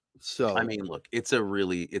Hawk. So I mean, look, it's a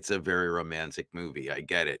very romantic movie. I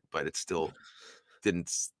get it, but it still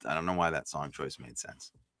didn't. I don't know why that song choice made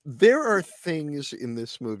sense. there are things in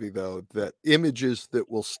this movie, though, that images that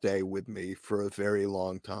will stay with me for a very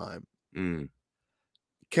long time. Mm.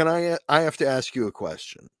 I have to ask you a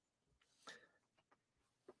question.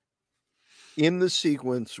 In the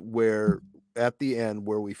sequence where at the end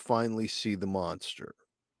where we finally see the monster,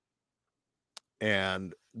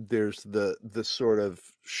 and there's the sort of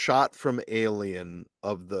shot from Alien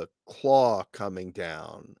of the claw coming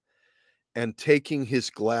down and taking his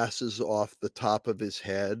glasses off the top of his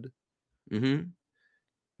head. Mm-hmm.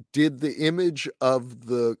 Did the image of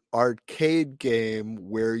the arcade game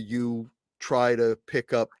where you try to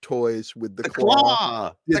pick up toys with the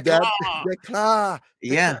claw, The claw,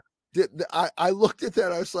 yeah. I looked at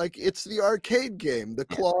that, I was like, it's the arcade game. The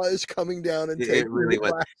claw is coming down and It taking really the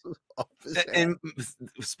was. glasses off his head. And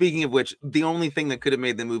speaking of which, the only thing that could have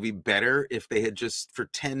made the movie better if they had just for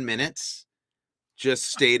 10 minutes just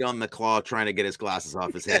stayed on the claw trying to get his glasses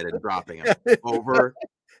off his head and dropping him over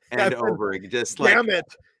and over again. Just like, damn it.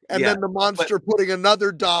 And yeah, then the monster putting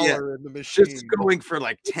another dollar in the machine. just going for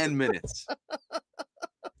like 10 minutes.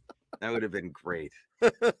 That would have been great.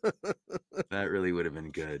 That really would have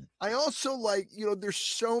been good. I also like, there's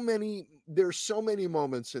so many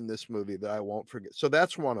moments in this movie that I won't forget. So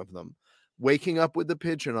that's one of them. Waking up with the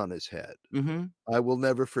pigeon on his head. Mm-hmm. I will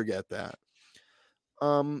never forget that.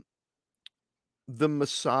 The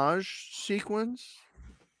massage sequence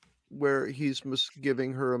where he's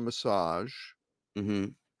giving her a massage. Mm-hmm.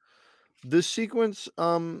 The sequence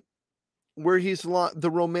where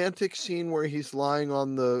the romantic scene where he's lying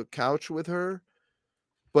on the couch with her,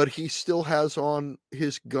 but he still has on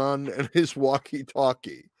his gun and his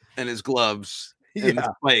walkie-talkie and his gloves and Yeah.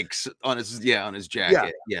 the spikes on his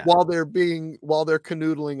jacket. Yeah. while they're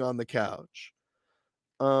canoodling on the couch.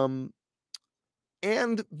 And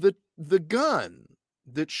the gun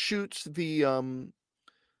that shoots the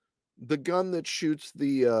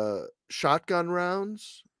shotgun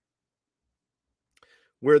rounds,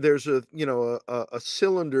 where there's a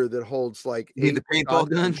cylinder that holds like You mean the paintball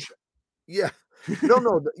gun? Yeah.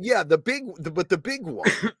 No. The big one,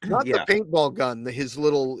 not the paintball gun,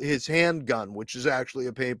 his handgun, which is actually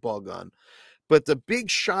a paintball gun, but the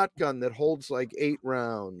big shotgun that holds like 8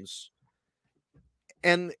 rounds.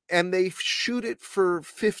 And they shoot it for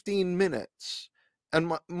 15 minutes.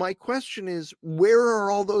 And my question is, where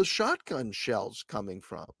are all those shotgun shells coming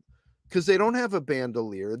from? Because they don't have a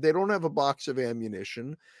bandolier, they don't have a box of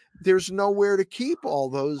ammunition. There's nowhere to keep all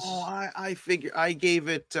those. Oh, I figure I gave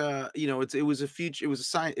it. It's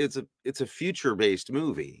a future-based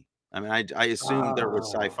movie. I mean, I assumed there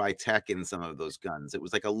was sci-fi tech in some of those guns. It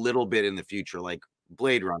was like a little bit in the future, like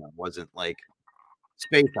Blade Runner wasn't like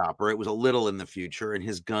space opera. It was a little in the future, and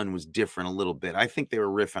his gun was different a little bit. I think they were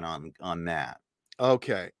riffing on that.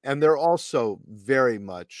 Okay, and they're also very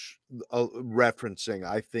much referencing,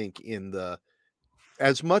 I think,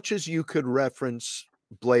 as much as you could reference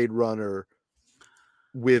Blade Runner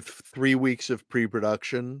with 3 weeks of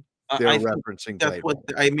pre-production, they're referencing Blade Runner.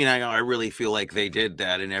 I mean, I really feel like they did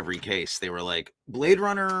that in every case. They were like, Blade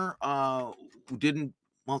Runner didn't.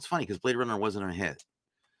 Well, it's funny because Blade Runner wasn't a hit.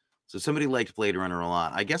 So somebody liked Blade Runner a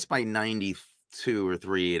lot. I guess by 92 or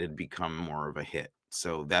 3, it had become more of a hit.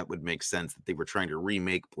 So that would make sense that they were trying to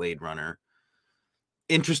remake Blade Runner.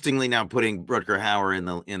 Interestingly, now putting Rutger Hauer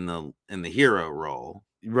in the hero role,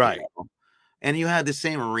 right? And you had the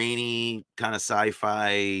same rainy kind of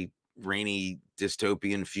sci-fi, rainy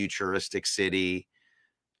dystopian futuristic city,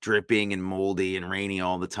 dripping and moldy and rainy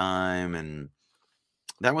all the time, and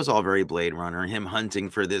that was all very Blade Runner. Him hunting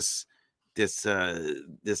for this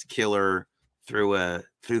killer through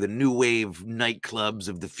the new wave nightclubs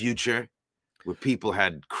of the future, where people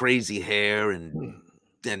had crazy hair and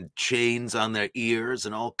chains on their ears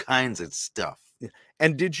and all kinds of stuff.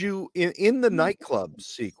 And did you in the nightclub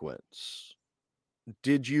sequence,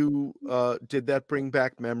 did that bring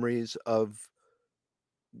back memories of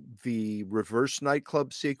the reverse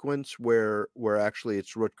nightclub sequence where actually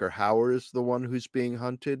it's Rutger Hauer is the one who's being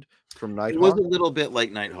hunted from Nighthawk? It was a little bit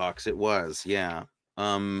like Nighthawks. It was, yeah.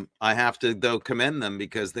 I have to though commend them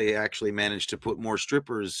because they actually managed to put more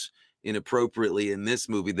strippers inappropriately in this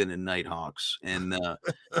movie than in Nighthawks, and the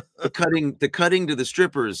cutting to the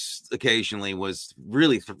strippers occasionally was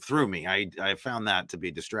really threw me. I found that to be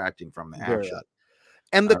distracting from the action.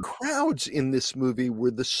 And the crowds in this movie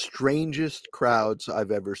were the strangest crowds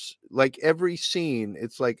I've ever like every scene.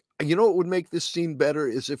 It's like, you know what would make this scene better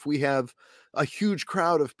is if we have a huge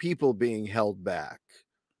crowd of people being held back.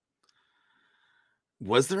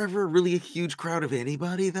 Was there ever really a huge crowd of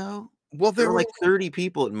anybody though? Well, There there were were, like 30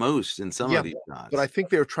 people at most in some of these but I shots. think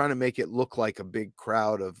they were trying to make it look like a big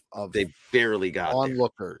crowd of They barely got there.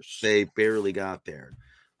 onlookers. They barely got there.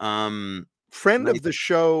 Friend nice. of the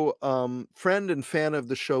show, friend and fan of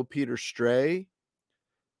the show, Peter Stray,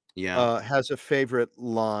 Yeah. has a favorite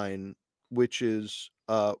line, which is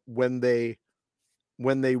when they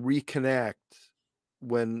reconnect,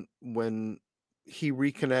 when he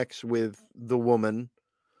reconnects with the woman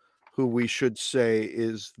who we should say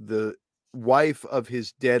is the wife of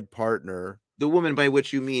his dead partner, The woman by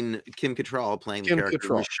which you mean Kim Cattrall playing the Kim character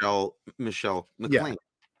Cattrall. Michelle Yeah. McLean.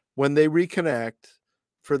 When they reconnect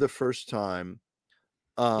for the first time,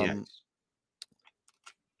 Yes.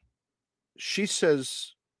 she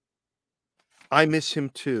says, "I miss him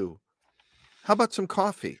too. How about some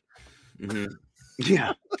coffee?" Mhm.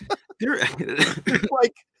 Yeah. They're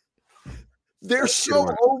Like, they're That's a good so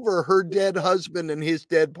one. over her dead husband and his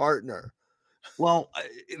dead partner. Well,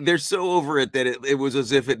 they're so over it that it was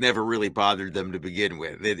as if it never really bothered them to begin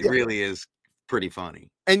with. It Yeah. really is pretty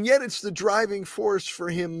funny. And yet it's the driving force for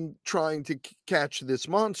him trying to catch this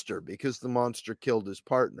monster because the monster killed his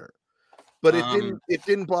partner. But it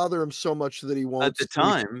didn't bother him so much that he won't At the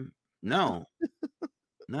time, no.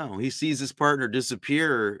 No, he sees his partner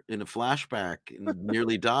disappear in a flashback and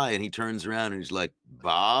nearly die, and he turns around and he's like,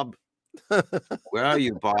 "Bob, where are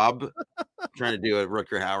you, Bob?" Trying to do a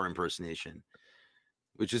Rutger Hauer impersonation,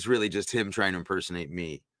 which is really just him trying to impersonate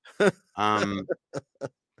me.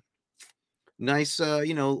 Nice,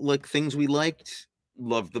 like things we liked.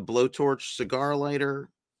 Loved the blowtorch cigar lighter.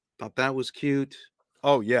 Thought that was cute.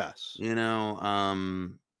 Oh, yes.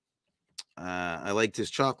 I liked his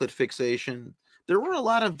chocolate fixation. There were a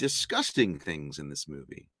lot of disgusting things in this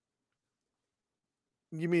movie.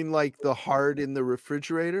 You mean like the heart in the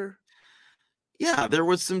refrigerator? Yeah, there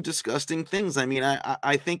was some disgusting things. I mean,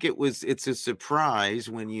 I think it's a surprise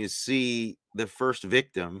when you see the first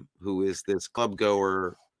victim, who is this club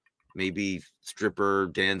goer, maybe stripper,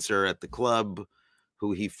 dancer at the club,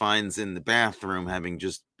 who he finds in the bathroom having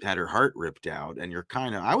just had her heart ripped out. And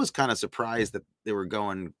I was kind of surprised that they were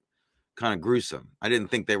going kind of gruesome. I didn't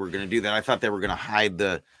think they were going to do that. I thought they were going to hide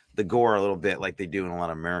the gore a little bit like they do in a lot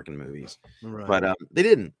of American movies. Right. But they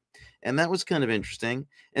didn't. And that was kind of interesting.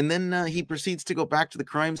 And then he proceeds to go back to the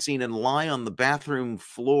crime scene and lie on the bathroom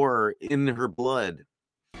floor in her blood.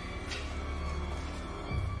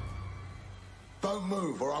 Don't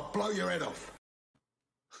move or I'll blow your head off.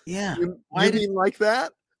 Yeah. You mean like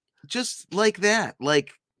that? Just like that.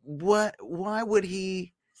 Like, what? Why would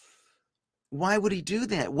he do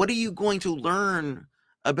that? What are you going to learn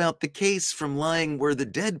about the case from lying where the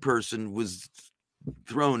dead person was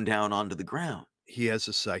thrown down onto the ground? He has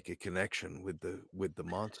a psychic connection with the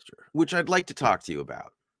monster. Which I'd like to talk to you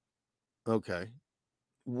about. Okay.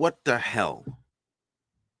 What the hell?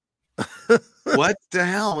 What the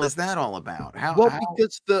hell is that all about?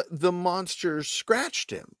 Because the monster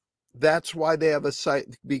scratched him. That's why they have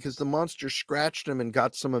because the monster scratched him and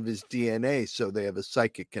got some of his DNA, so they have a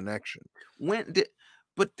psychic connection.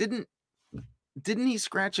 Didn't he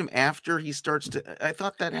scratch him after he starts to? I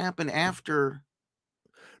thought that happened after.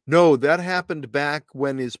 No, that happened back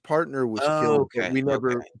when his partner was killed. Okay,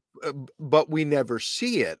 but we never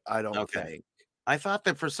see it, I don't think. I thought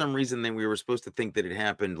that for some reason then we were supposed to think that it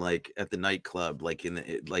happened like at the nightclub, like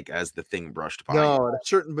as the thing brushed by. No,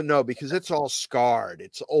 but no, because it's all scarred.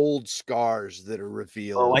 It's old scars that are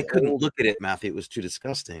revealed. Oh, I couldn't look at it, Matthew. It was too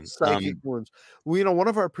disgusting. Psychic wounds. Well, one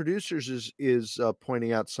of our producers is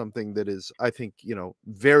pointing out something that is, I think,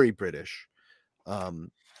 very British.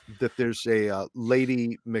 That there's a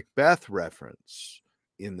Lady Macbeth reference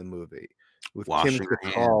in the movie with Kim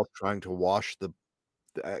Cattrall trying to wash the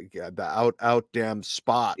out damn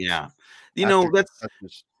spot. Yeah,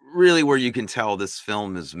 that's really where you can tell this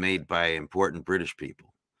film is made by important British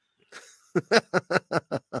people.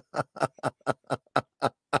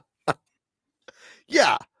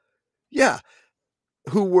 Yeah.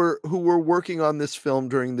 Who were working on this film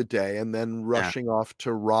during the day and then rushing off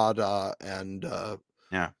to RADA and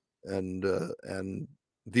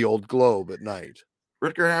the Old Globe at night.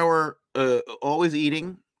 Rutger Hauer always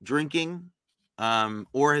eating, drinking,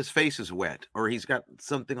 or his face is wet, or he's got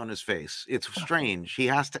something on his face. It's strange. He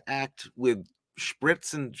has to act with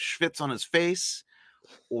spritz and schwitz on his face,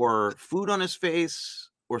 or food on his face,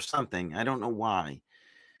 or something. I don't know why.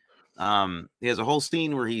 He has a whole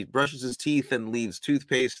scene where he brushes his teeth and leaves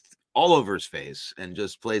toothpaste all over his face and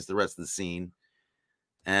just plays the rest of the scene.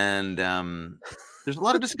 And there's a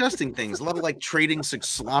lot of disgusting things, a lot of like trading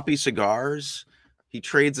sloppy cigars. He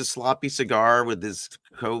trades a sloppy cigar with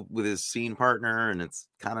his scene partner, and it's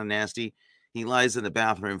kind of nasty. He lies in the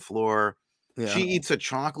bathroom floor. Yeah. She eats a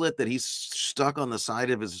chocolate that he's stuck on the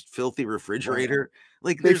side of his filthy refrigerator.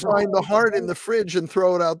 Like They find the heart in the fridge and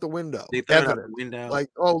throw it out the window. They throw it out the window. Like,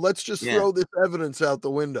 oh, let's just throw this evidence out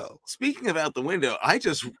the window. Speaking of out the window,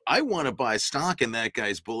 I want to buy stock in that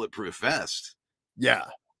guy's bulletproof vest. Yeah.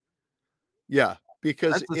 Yeah.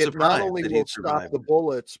 Because it not only will stop the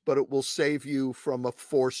bullets, but it will save you from a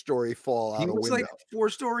 4-story fall out a window. Like 4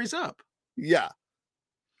 stories up. Yeah.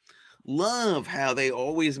 Love how they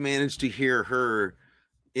always manage to hear her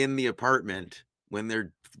in the apartment when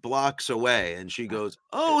they're blocks away, and she goes,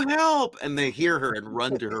 "Oh, help!" and they hear her and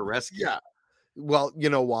run to her rescue. Yeah. Well, you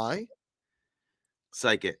know why?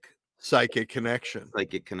 Psychic connection.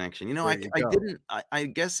 You know, I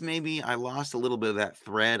guess maybe I lost a little bit of that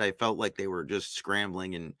thread. I felt like they were just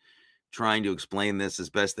scrambling and trying to explain this as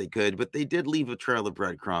best they could, but they did leave a trail of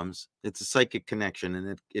breadcrumbs. It's a psychic connection,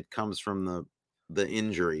 and it comes from the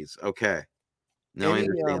injuries. Okay. Now I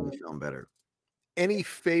understand the film better. Any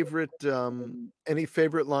favorite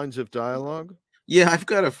lines of dialogue? Yeah, I've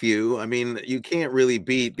got a few. I mean, you can't really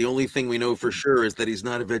beat. The only thing we know for sure is that he's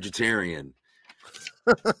not a vegetarian.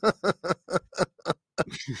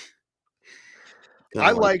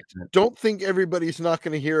 I don't think everybody's not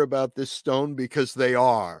going to hear about this stone, because they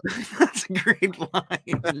are. That's a great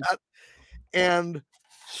line. And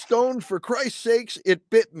stone, for Christ's sakes, it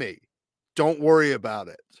bit me. Don't worry about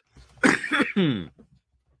it.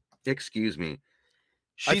 Excuse me.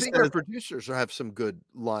 I think our producers have some good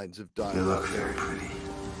lines of dialogue. You look very pretty.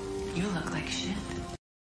 You look like shit.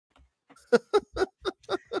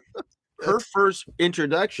 Her first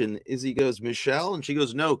introduction is he goes, "Michelle," and she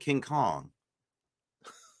goes, "No, King Kong."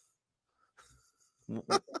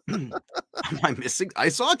 Am I missing? I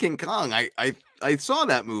saw King Kong. I saw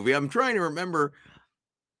that movie. I'm trying to remember.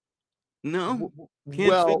 No,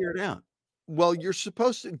 can't figure it out. Well, you're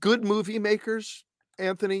supposed to. Good movie makers,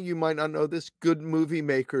 Anthony, you might not know this. Good movie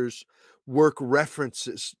makers work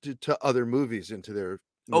references to other movies into their.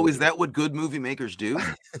 Oh, is that what good movie makers do?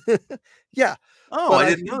 Yeah. Oh, I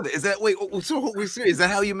didn't know that. Is that is that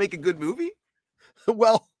how you make a good movie?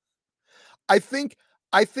 Well, I think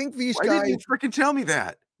these Why guys didn't you freaking tell me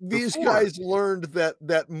that. These guys learned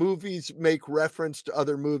that movies make reference to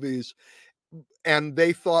other movies, and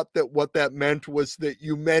they thought that what that meant was that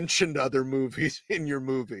you mentioned other movies in your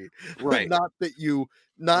movie, right? Not that you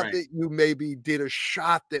maybe did a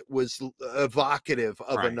shot that was evocative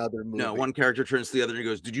of another movie. No, one character turns to the other and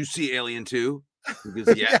goes, "Did you see Alien 2?" He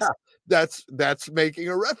goes, "Yes." Yeah, that's making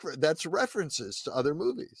a reference. That's references to other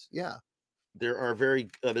movies. Yeah. There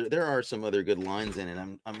are some other good lines in it.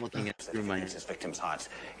 I'm looking at through my victims' hearts.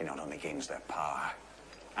 It not only gains their power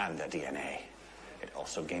and their DNA, it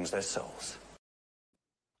also gains their souls.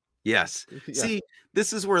 Yes. Yeah. See,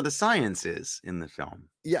 this is where the science is in the film.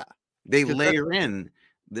 Yeah. They layer in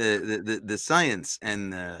the science,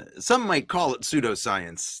 and some might call it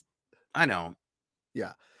pseudoscience. I know.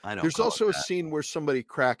 Yeah. I know. There's also a scene where somebody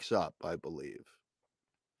cracks up, I believe.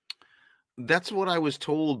 That's what I was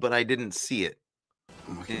told, but I didn't see it.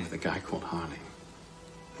 I'm looking for the guy called Hardy.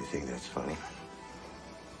 You think that's funny?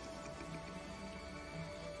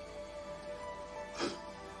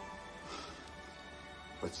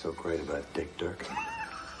 What's so great about Dick Durkin?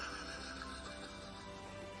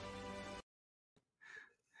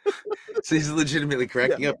 So he's legitimately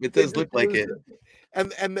cracking up. It does look like it.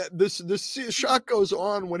 And this shot goes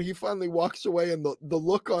on when he finally walks away, and the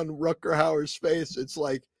look on Rutger Hauer's face, it's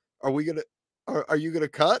like, are you gonna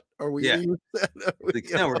cut? Are we gonna use that?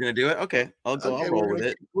 No, we're gonna do it. Okay, I'll roll with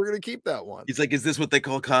it. We're gonna keep that one. He's like, is this what they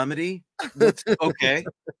call comedy? That's okay.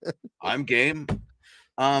 I'm game.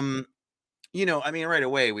 You know, I mean, right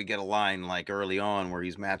away we get a line like early on where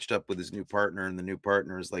he's matched up with his new partner, and the new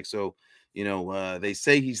partner is like, so, you know, they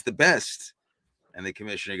say he's the best, and the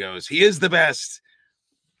commissioner goes, he is the best.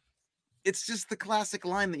 It's just the classic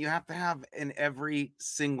line that you have to have in every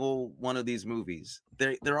single one of these movies.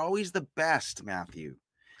 They're always the best, Matthew.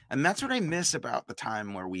 And that's what I miss about the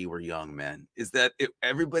time where we were young men, is that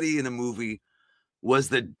everybody in a movie was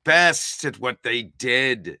the best at what they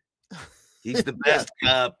did. He's the best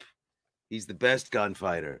cop. He's the best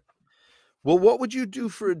gunfighter. Well, what would you do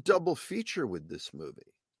for a double feature with this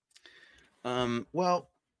movie?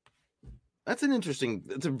 Well, that's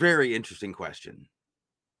a very interesting question.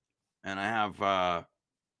 And I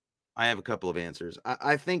have a couple of answers.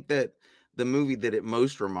 I think that the movie that it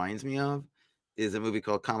most reminds me of is a movie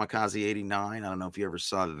called Kamikaze '89. I don't know if you ever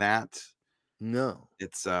saw that. No.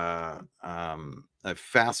 It's a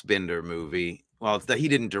Fassbinder movie. Well, it's that he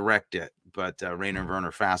didn't direct it, but Rainer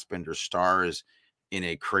Werner Fassbinder stars in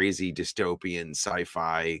a crazy dystopian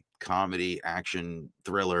sci-fi comedy action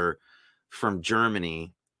thriller from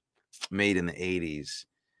Germany made in the 80s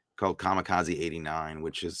called Kamikaze '89,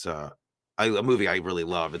 which is a movie I really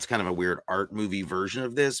love. It's kind of a weird art movie version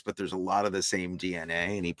of this, but there's a lot of the same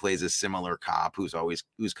DNA, and he plays a similar cop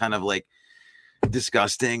who's kind of like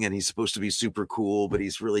disgusting, and he's supposed to be super cool, but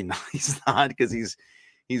he's really not. He's not, because he's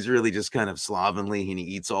really just kind of slovenly, and he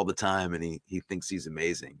eats all the time, and he thinks he's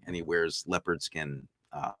amazing, and he wears leopard skin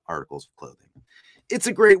articles of clothing. It's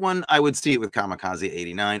a great one. I would see it with Kamikaze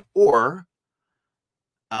 '89, or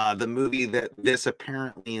the movie that this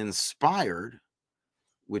apparently inspired,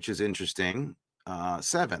 which is interesting,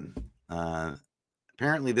 Seven.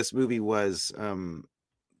 Apparently this movie was, the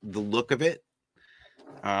look of it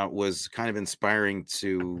was kind of inspiring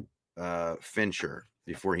to Fincher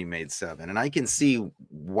before he made Seven. And I can see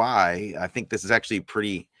why. I think this is actually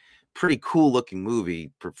pretty cool looking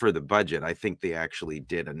movie for the budget. I think they actually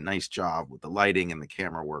did a nice job with the lighting and the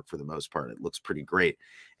camera work for the most part. It looks pretty great.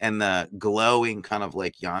 And the glowing kind of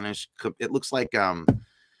like Janusz, it looks like Janusz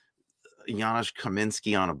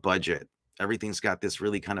Kaminski on a budget. Everything's got this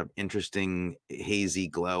really kind of interesting hazy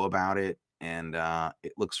glow about it. And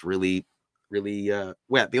it looks really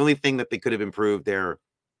wet. The only thing that they could have improved there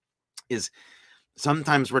is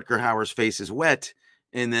sometimes Rutger Hauer's face is wet,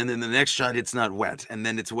 and then in the next shot it's not wet, and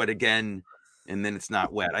then it's wet again, and then it's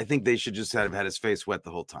not wet. I think they should just have had his face wet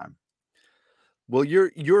the whole time. Well,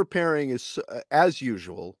 your pairing is, as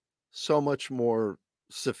usual, so much more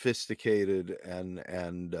sophisticated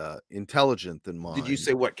and intelligent than mine. Did you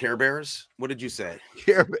say what, Care Bears? What did you say?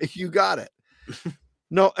 You got it.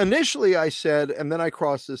 No, initially I said, and then I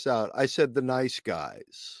crossed this out. I said The Nice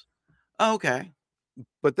Guys. Oh, okay.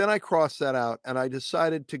 But then I crossed that out, and I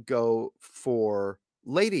decided to go for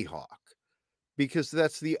Lady Hawk, because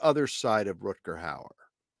that's the other side of Rutger Hauer,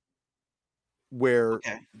 where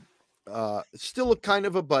still a kind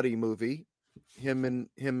of a buddy movie, him and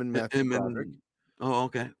Matthew Broderick. Oh,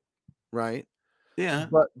 okay. Right. Yeah.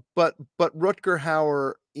 But Rutger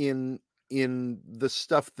Hauer in the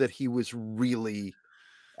stuff that he was really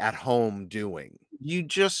at home doing. You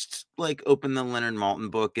just like open the Leonard Maltin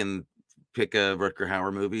book and pick a Rutger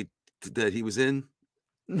Hauer movie that he was in?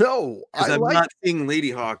 No, I'm not seeing Lady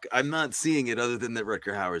Hawk. I'm not seeing it other than that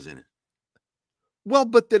Rutger Hauer's in it. Well,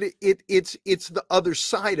 but that it's the other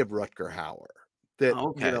side of Rutger Hauer that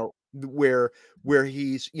you know, where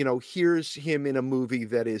he's, you know, here's him in a movie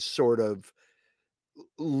that is sort of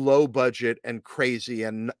low budget and crazy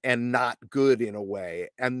and not good in a way,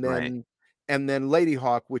 and then Lady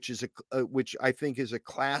Hawk, which is which I think is a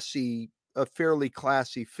fairly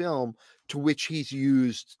classy film, to which he's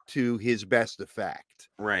used to his best effect.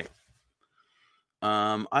 Right.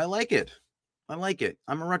 I like it. I'm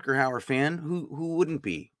a Rutger Hauer fan. Who wouldn't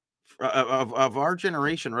be? Of our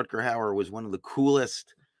generation, Rutger Hauer was one of the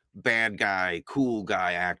coolest cool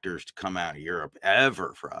guy actors to come out of Europe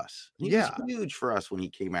ever for us. He was huge for us when he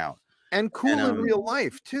came out. And cool in real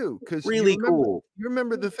life too, because really cool. You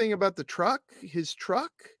remember the thing about the truck? His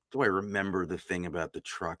truck? Do I remember the thing about the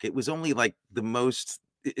truck? It was only like the most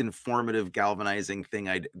informative, galvanizing thing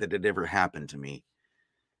that had ever happened to me.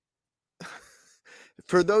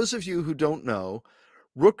 For those of you who don't know,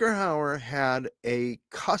 Rutger Hauer had a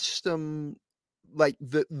custom, like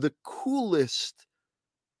the coolest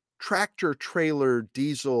tractor trailer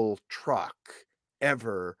diesel truck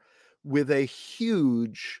ever, with a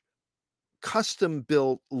huge custom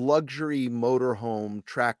built luxury motorhome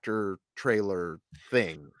tractor trailer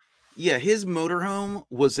thing. Yeah, his motorhome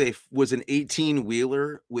was an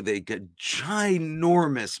 18-wheeler with a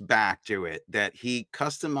ginormous back to it that he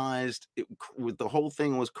customized. The whole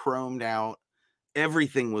thing was chromed out.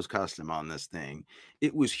 Everything was custom on this thing.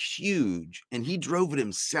 It was huge, and he drove it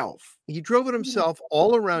himself. He drove it himself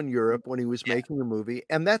all around Europe when he was making a movie,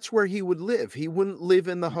 and that's where he would live. He wouldn't live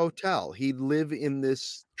in the hotel. He'd live in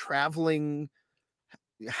this traveling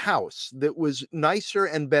house that was nicer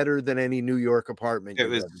and better than any New York apartment. It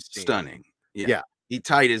was stunning. Yeah. He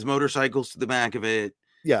tied his motorcycles to the back of it.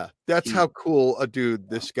 Yeah, that's how cool a dude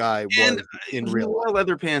this guy was in real life.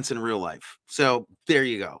 Leather pants in real life. So there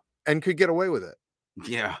you go. And could get away with it.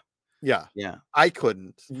 Yeah. I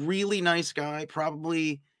couldn't. Really nice guy.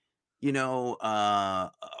 Probably, you know,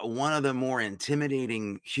 one of the more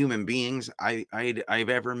intimidating human beings I've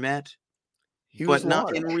ever met. But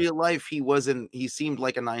not in real life. He seemed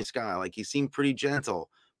like a nice guy. Like, he seemed pretty gentle.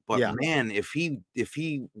 But man, if you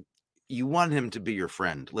want him to be your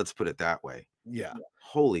friend, let's put it that way. Yeah.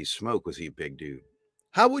 Holy smoke, was he a big dude.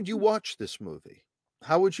 How would you watch this movie?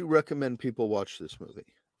 How would you recommend people watch this movie?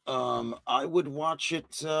 I would watch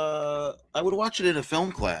it. I would watch it in a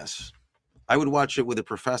film class. I would watch it with a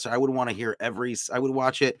professor. I would want to hear I would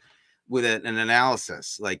watch it with an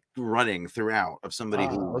analysis, like running throughout of somebody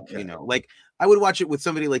who, okay. like I would watch it with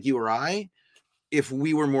somebody like you or I, if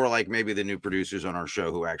we were more like maybe the new producers on our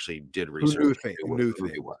show who actually did research Who what knew the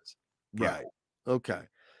movie things. was. Right. Okay.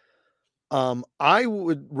 I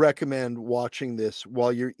would recommend watching this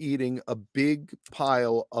while you're eating a big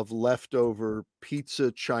pile of leftover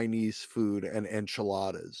pizza, Chinese food, and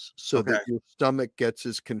enchiladas so that your stomach gets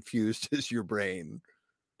as confused as your brain.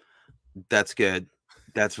 That's good.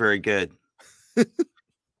 That's very good.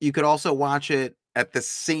 You could also watch it at the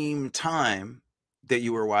same time that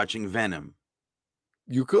you were watching Venom.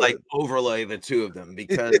 You could like overlay the two of them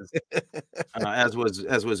because as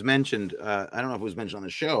was mentioned, I don't know if it was mentioned on the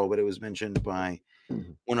show, but it was mentioned by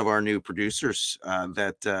one of our new producers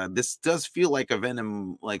that this does feel like a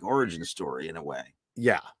Venom like origin story in a way.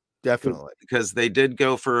 Yeah, definitely. Because they did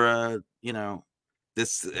go for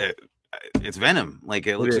this it's Venom. Like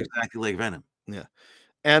it looks exactly like Venom. Yeah.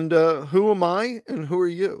 And who am I and who are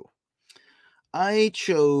you? I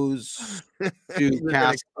chose to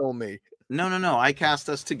cast me. No. I cast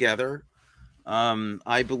us together.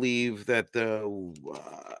 I believe that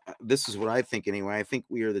this is what I think anyway. I think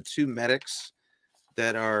we are the two medics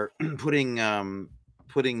that are putting the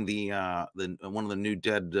one of the new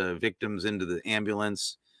dead victims into the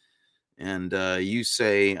ambulance, and you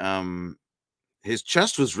say his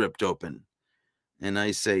chest was ripped open, and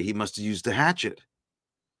I say he must have used a hatchet.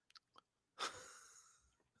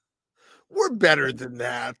 We're better than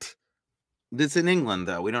that. It's in England,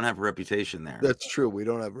 though. We don't have a reputation there. That's true. We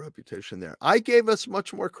don't have a reputation there. I gave us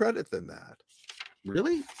much more credit than that.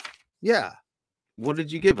 Really? Yeah. What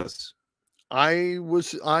did you give us? I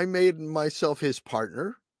made myself his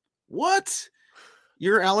partner. What?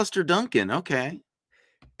 You're Alistair Duncan. Okay.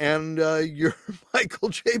 And you're Michael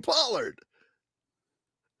J. Pollard.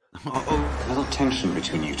 A little tension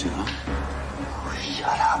between you two, huh? Oh,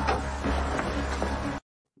 shut up.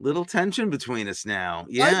 Little tension between us now.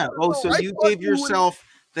 Yeah. So you gave yourself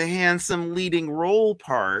the handsome leading role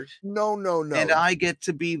part. No. And I get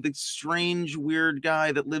to be the strange, weird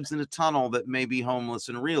guy that lives in a tunnel that may be homeless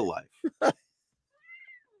in real life.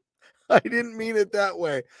 I didn't mean it that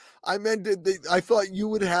way. I meant I thought you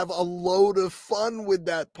would have a load of fun with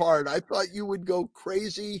that part. I thought you would go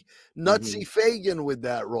crazy, nutsy Fagin with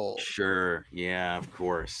that role. Sure. Yeah, of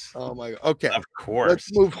course. Oh my God. Okay. Of course.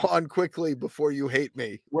 Let's move on quickly before you hate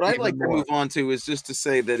me. What I'd like to move on to is just to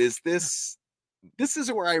say that this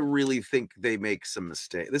is where I really think they make some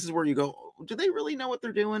mistake. This is where you go, do they really know what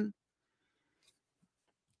they're doing?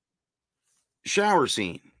 Shower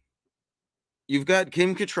scene. You've got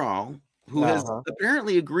Kim Cattrall, who has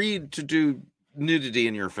apparently agreed to do nudity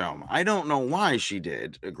in your film. I don't know why she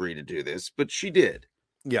did agree to do this, but she did.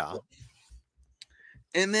 Yeah.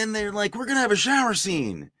 And then they're like, we're going to have a shower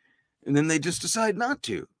scene. And then they just decide not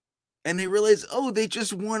to. And they realize, they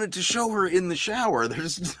just wanted to show her in the shower.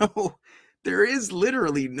 There is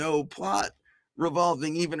literally no plot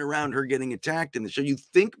revolving even around her getting attacked in the show. You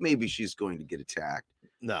think maybe she's going to get attacked.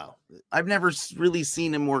 No. I've never really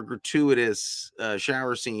seen a more gratuitous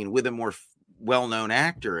shower scene with a more well-known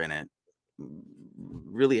actor in it.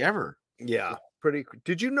 Really ever. Yeah. Pretty.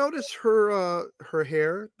 Did you notice her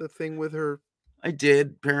hair, the thing with her? I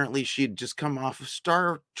did. Apparently she'd just come off of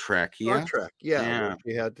Star Trek. Star Trek. Yeah.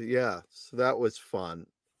 She had to. Yeah. So that was fun.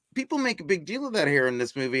 People make a big deal of that hair in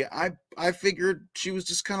this movie. I figured she was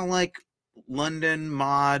just kind of like London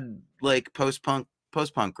mod, like post-punk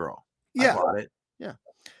girl. Yeah. I bought it. Yeah.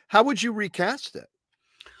 How would you recast it?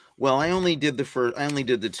 Well, I only did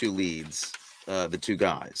the two leads, the two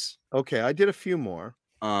guys. Okay, I did a few more.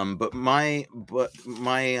 But my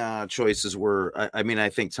choices were, I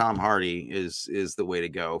think Tom Hardy is the way to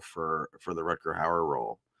go for the Rutger Hauer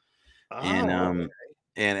role.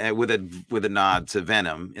 And with a nod to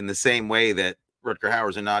Venom in the same way that Rutger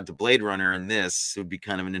Hauer's a nod to Blade Runner, and this would be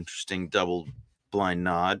kind of an interesting double blind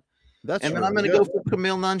nod. Then I'm going to go for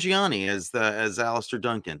Kumail Nanjiani as Alistair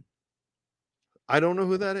Duncan. I don't know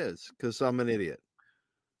who that is because I'm an idiot.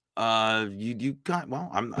 You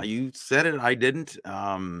said it. I didn't.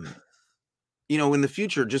 In the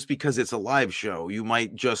future, just because it's a live show, you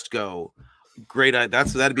might just go, great.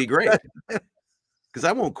 That'd be great. Because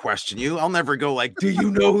I won't question you. I'll never go like, do you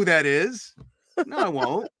know who that is? No, I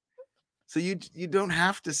won't. So you don't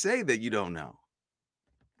have to say that you don't know.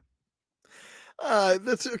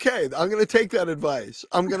 That's okay. I'm going to take that advice.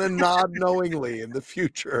 I'm going to nod knowingly in the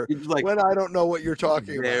future You're like, when I don't know what you're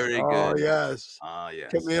talking very about. good. Oh, yes.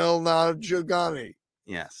 Yes. Camille Nanjiani.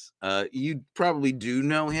 Yes. You probably do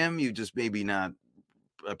know him. You just maybe not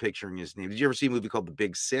picturing his name. Did you ever see a movie called The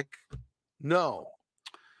Big Sick? No.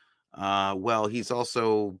 Well, he's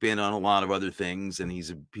also been on a lot of other things, and he's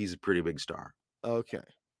a pretty big star. Okay.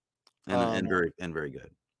 And very good.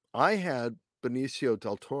 I had Benicio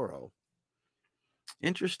del Toro.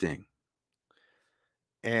 Interesting.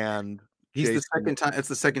 And he's Jason... the second time. It's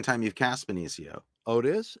the second time you've cast Benicio. Oh, it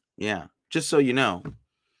is? Yeah. Just so you know.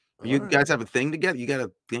 You All right. guys have a thing together? You got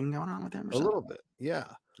a thing going on with him or something? A little bit, yeah.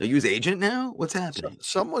 Are you his agent now? What's happening?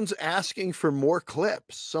 Someone's asking for more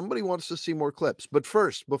clips. Somebody wants to see more clips. But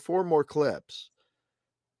first, before more clips,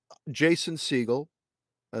 Jason Segel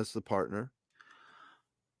as the partner.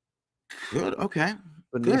 Good. Okay.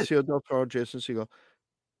 Benicio del Toro, Jason Segel.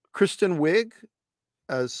 Kristen Wiig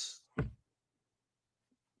as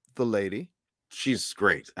the lady. She's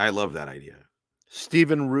great. I love that idea.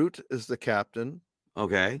 Stephen Root as the captain.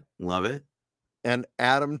 Okay. Love it. And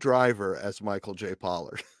Adam Driver as Michael J.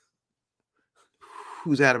 Pollard.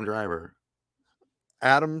 Who's Adam Driver?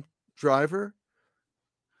 Adam Driver?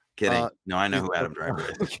 Kidding. No, I know who Adam Driver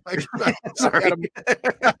is. Sorry.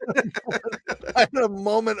 I had a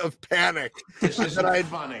moment of panic. This isn't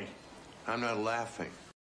funny. I'm not laughing.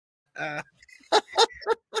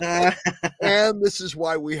 And this is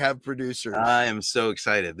why we have producers. I am so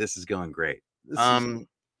excited. This is going great.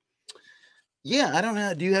 Yeah, I don't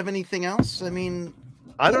know. Do you have anything else? I mean,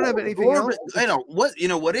 I don't have anything else. I know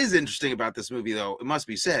what is interesting about this movie, though, it must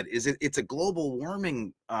be said, is it's a global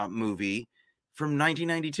warming movie from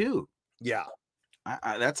 1992. Yeah.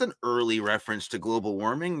 That's an early reference to global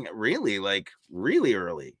warming, really, like really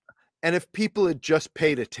early. And if people had just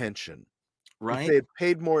paid attention, right? If they had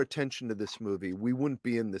paid more attention to this movie, we wouldn't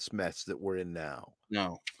be in this mess that we're in now.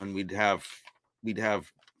 No, and we'd have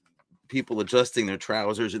people adjusting their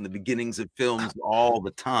trousers in the beginnings of films all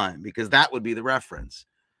the time, because that would be the reference.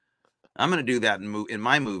 I'm going to do that in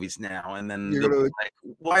my movies now, and then they'll be like,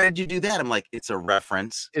 "Why did you do that?" I'm like, "It's a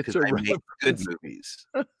reference. It's a reference. Make good movies."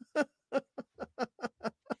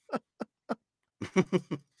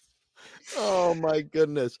 Oh my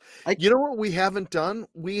goodness. You know what we haven't done?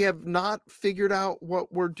 We have not figured out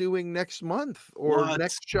what we're doing next month or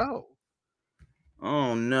next show.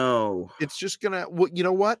 Oh no. It's just gonna, well, you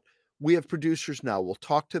know what? We have producers now. We'll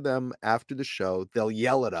talk to them after the show. They'll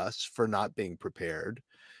yell at us for not being prepared,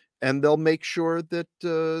 and they'll make sure that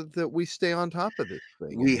that we stay on top of this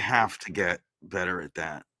thing. We have to get better at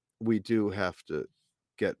that. We do have to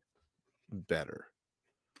get better.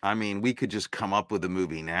 I mean, we could just come up with a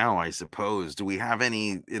movie now, I suppose. Do we have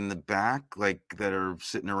any in the back, like, that are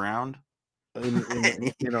sitting around? In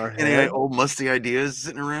our head? Any old musty ideas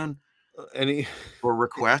sitting around? Any or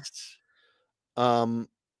requests?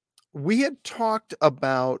 We had talked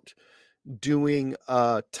about doing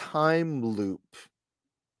time loop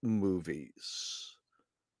movies.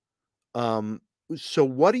 So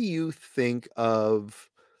what do you think of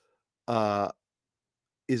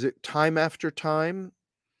is it Time After Time?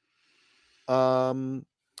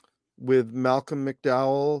 With Malcolm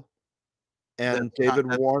McDowell and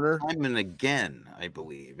David Warner. Time and Again, I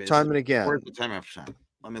believe. Time and Again. Or Time After Time.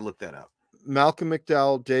 Let me look that up. Malcolm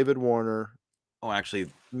McDowell, David Warner. Oh,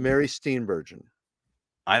 actually, Mary Steenburgen.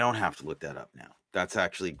 I don't have to look that up now. That's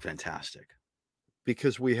actually fantastic.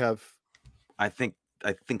 Because we have. I think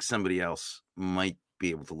somebody else might be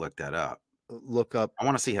able to look that up. Look up. I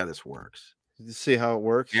want to see how this works. See how it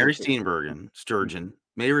works. Mary Steenburgen, Sturgeon.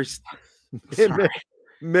 Mary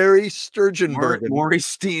Sturgeonbergen.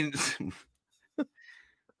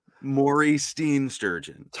 Maury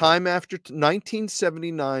Sturgeon. Time After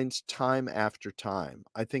 1979's Time After Time.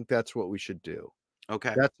 I think that's what we should do.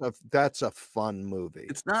 Okay. That's a fun movie.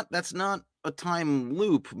 That's not a time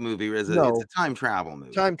loop movie, is it? No. It's a time travel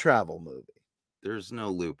movie. Time travel movie. There's no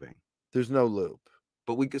looping. There's no loop.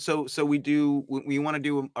 But we want to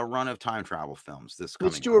do a run of time travel films this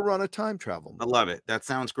coming. Let's do a run of time travel movies. I love it. That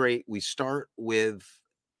sounds great. We start with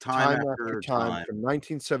Time After Time from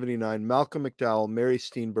 1979. Malcolm McDowell, Mary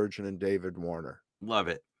Steenburgen, and David Warner. Love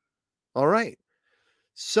it. All right.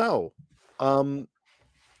 So,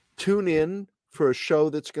 tune in for a show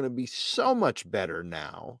that's going to be so much better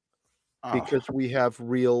now because we have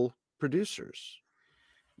real producers.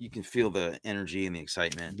 You can feel the energy and the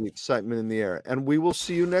excitement. The excitement in the air. And we will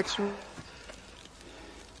see you next week.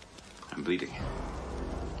 I'm bleeding.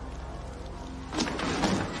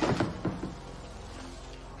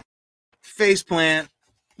 Faceplant.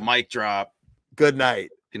 Mic drop. Good night.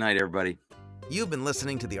 Good night, everybody. You've been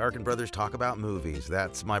listening to the Arkin Brothers talk about movies.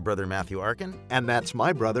 That's my brother Matthew Arkin. And that's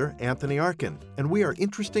my brother, Anthony Arkin. And we are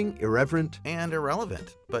interesting, irreverent, And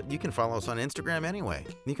irrelevant. But you can follow us on Instagram anyway.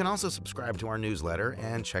 You can also subscribe to our newsletter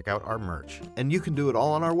and check out our merch. and you can do it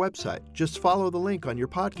all on our website. Just follow the link on your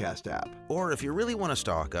podcast app. Or if you really want to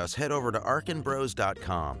stalk us, head over to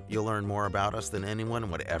arkinbros.com. You'll learn more about us than anyone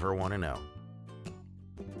would ever want to know.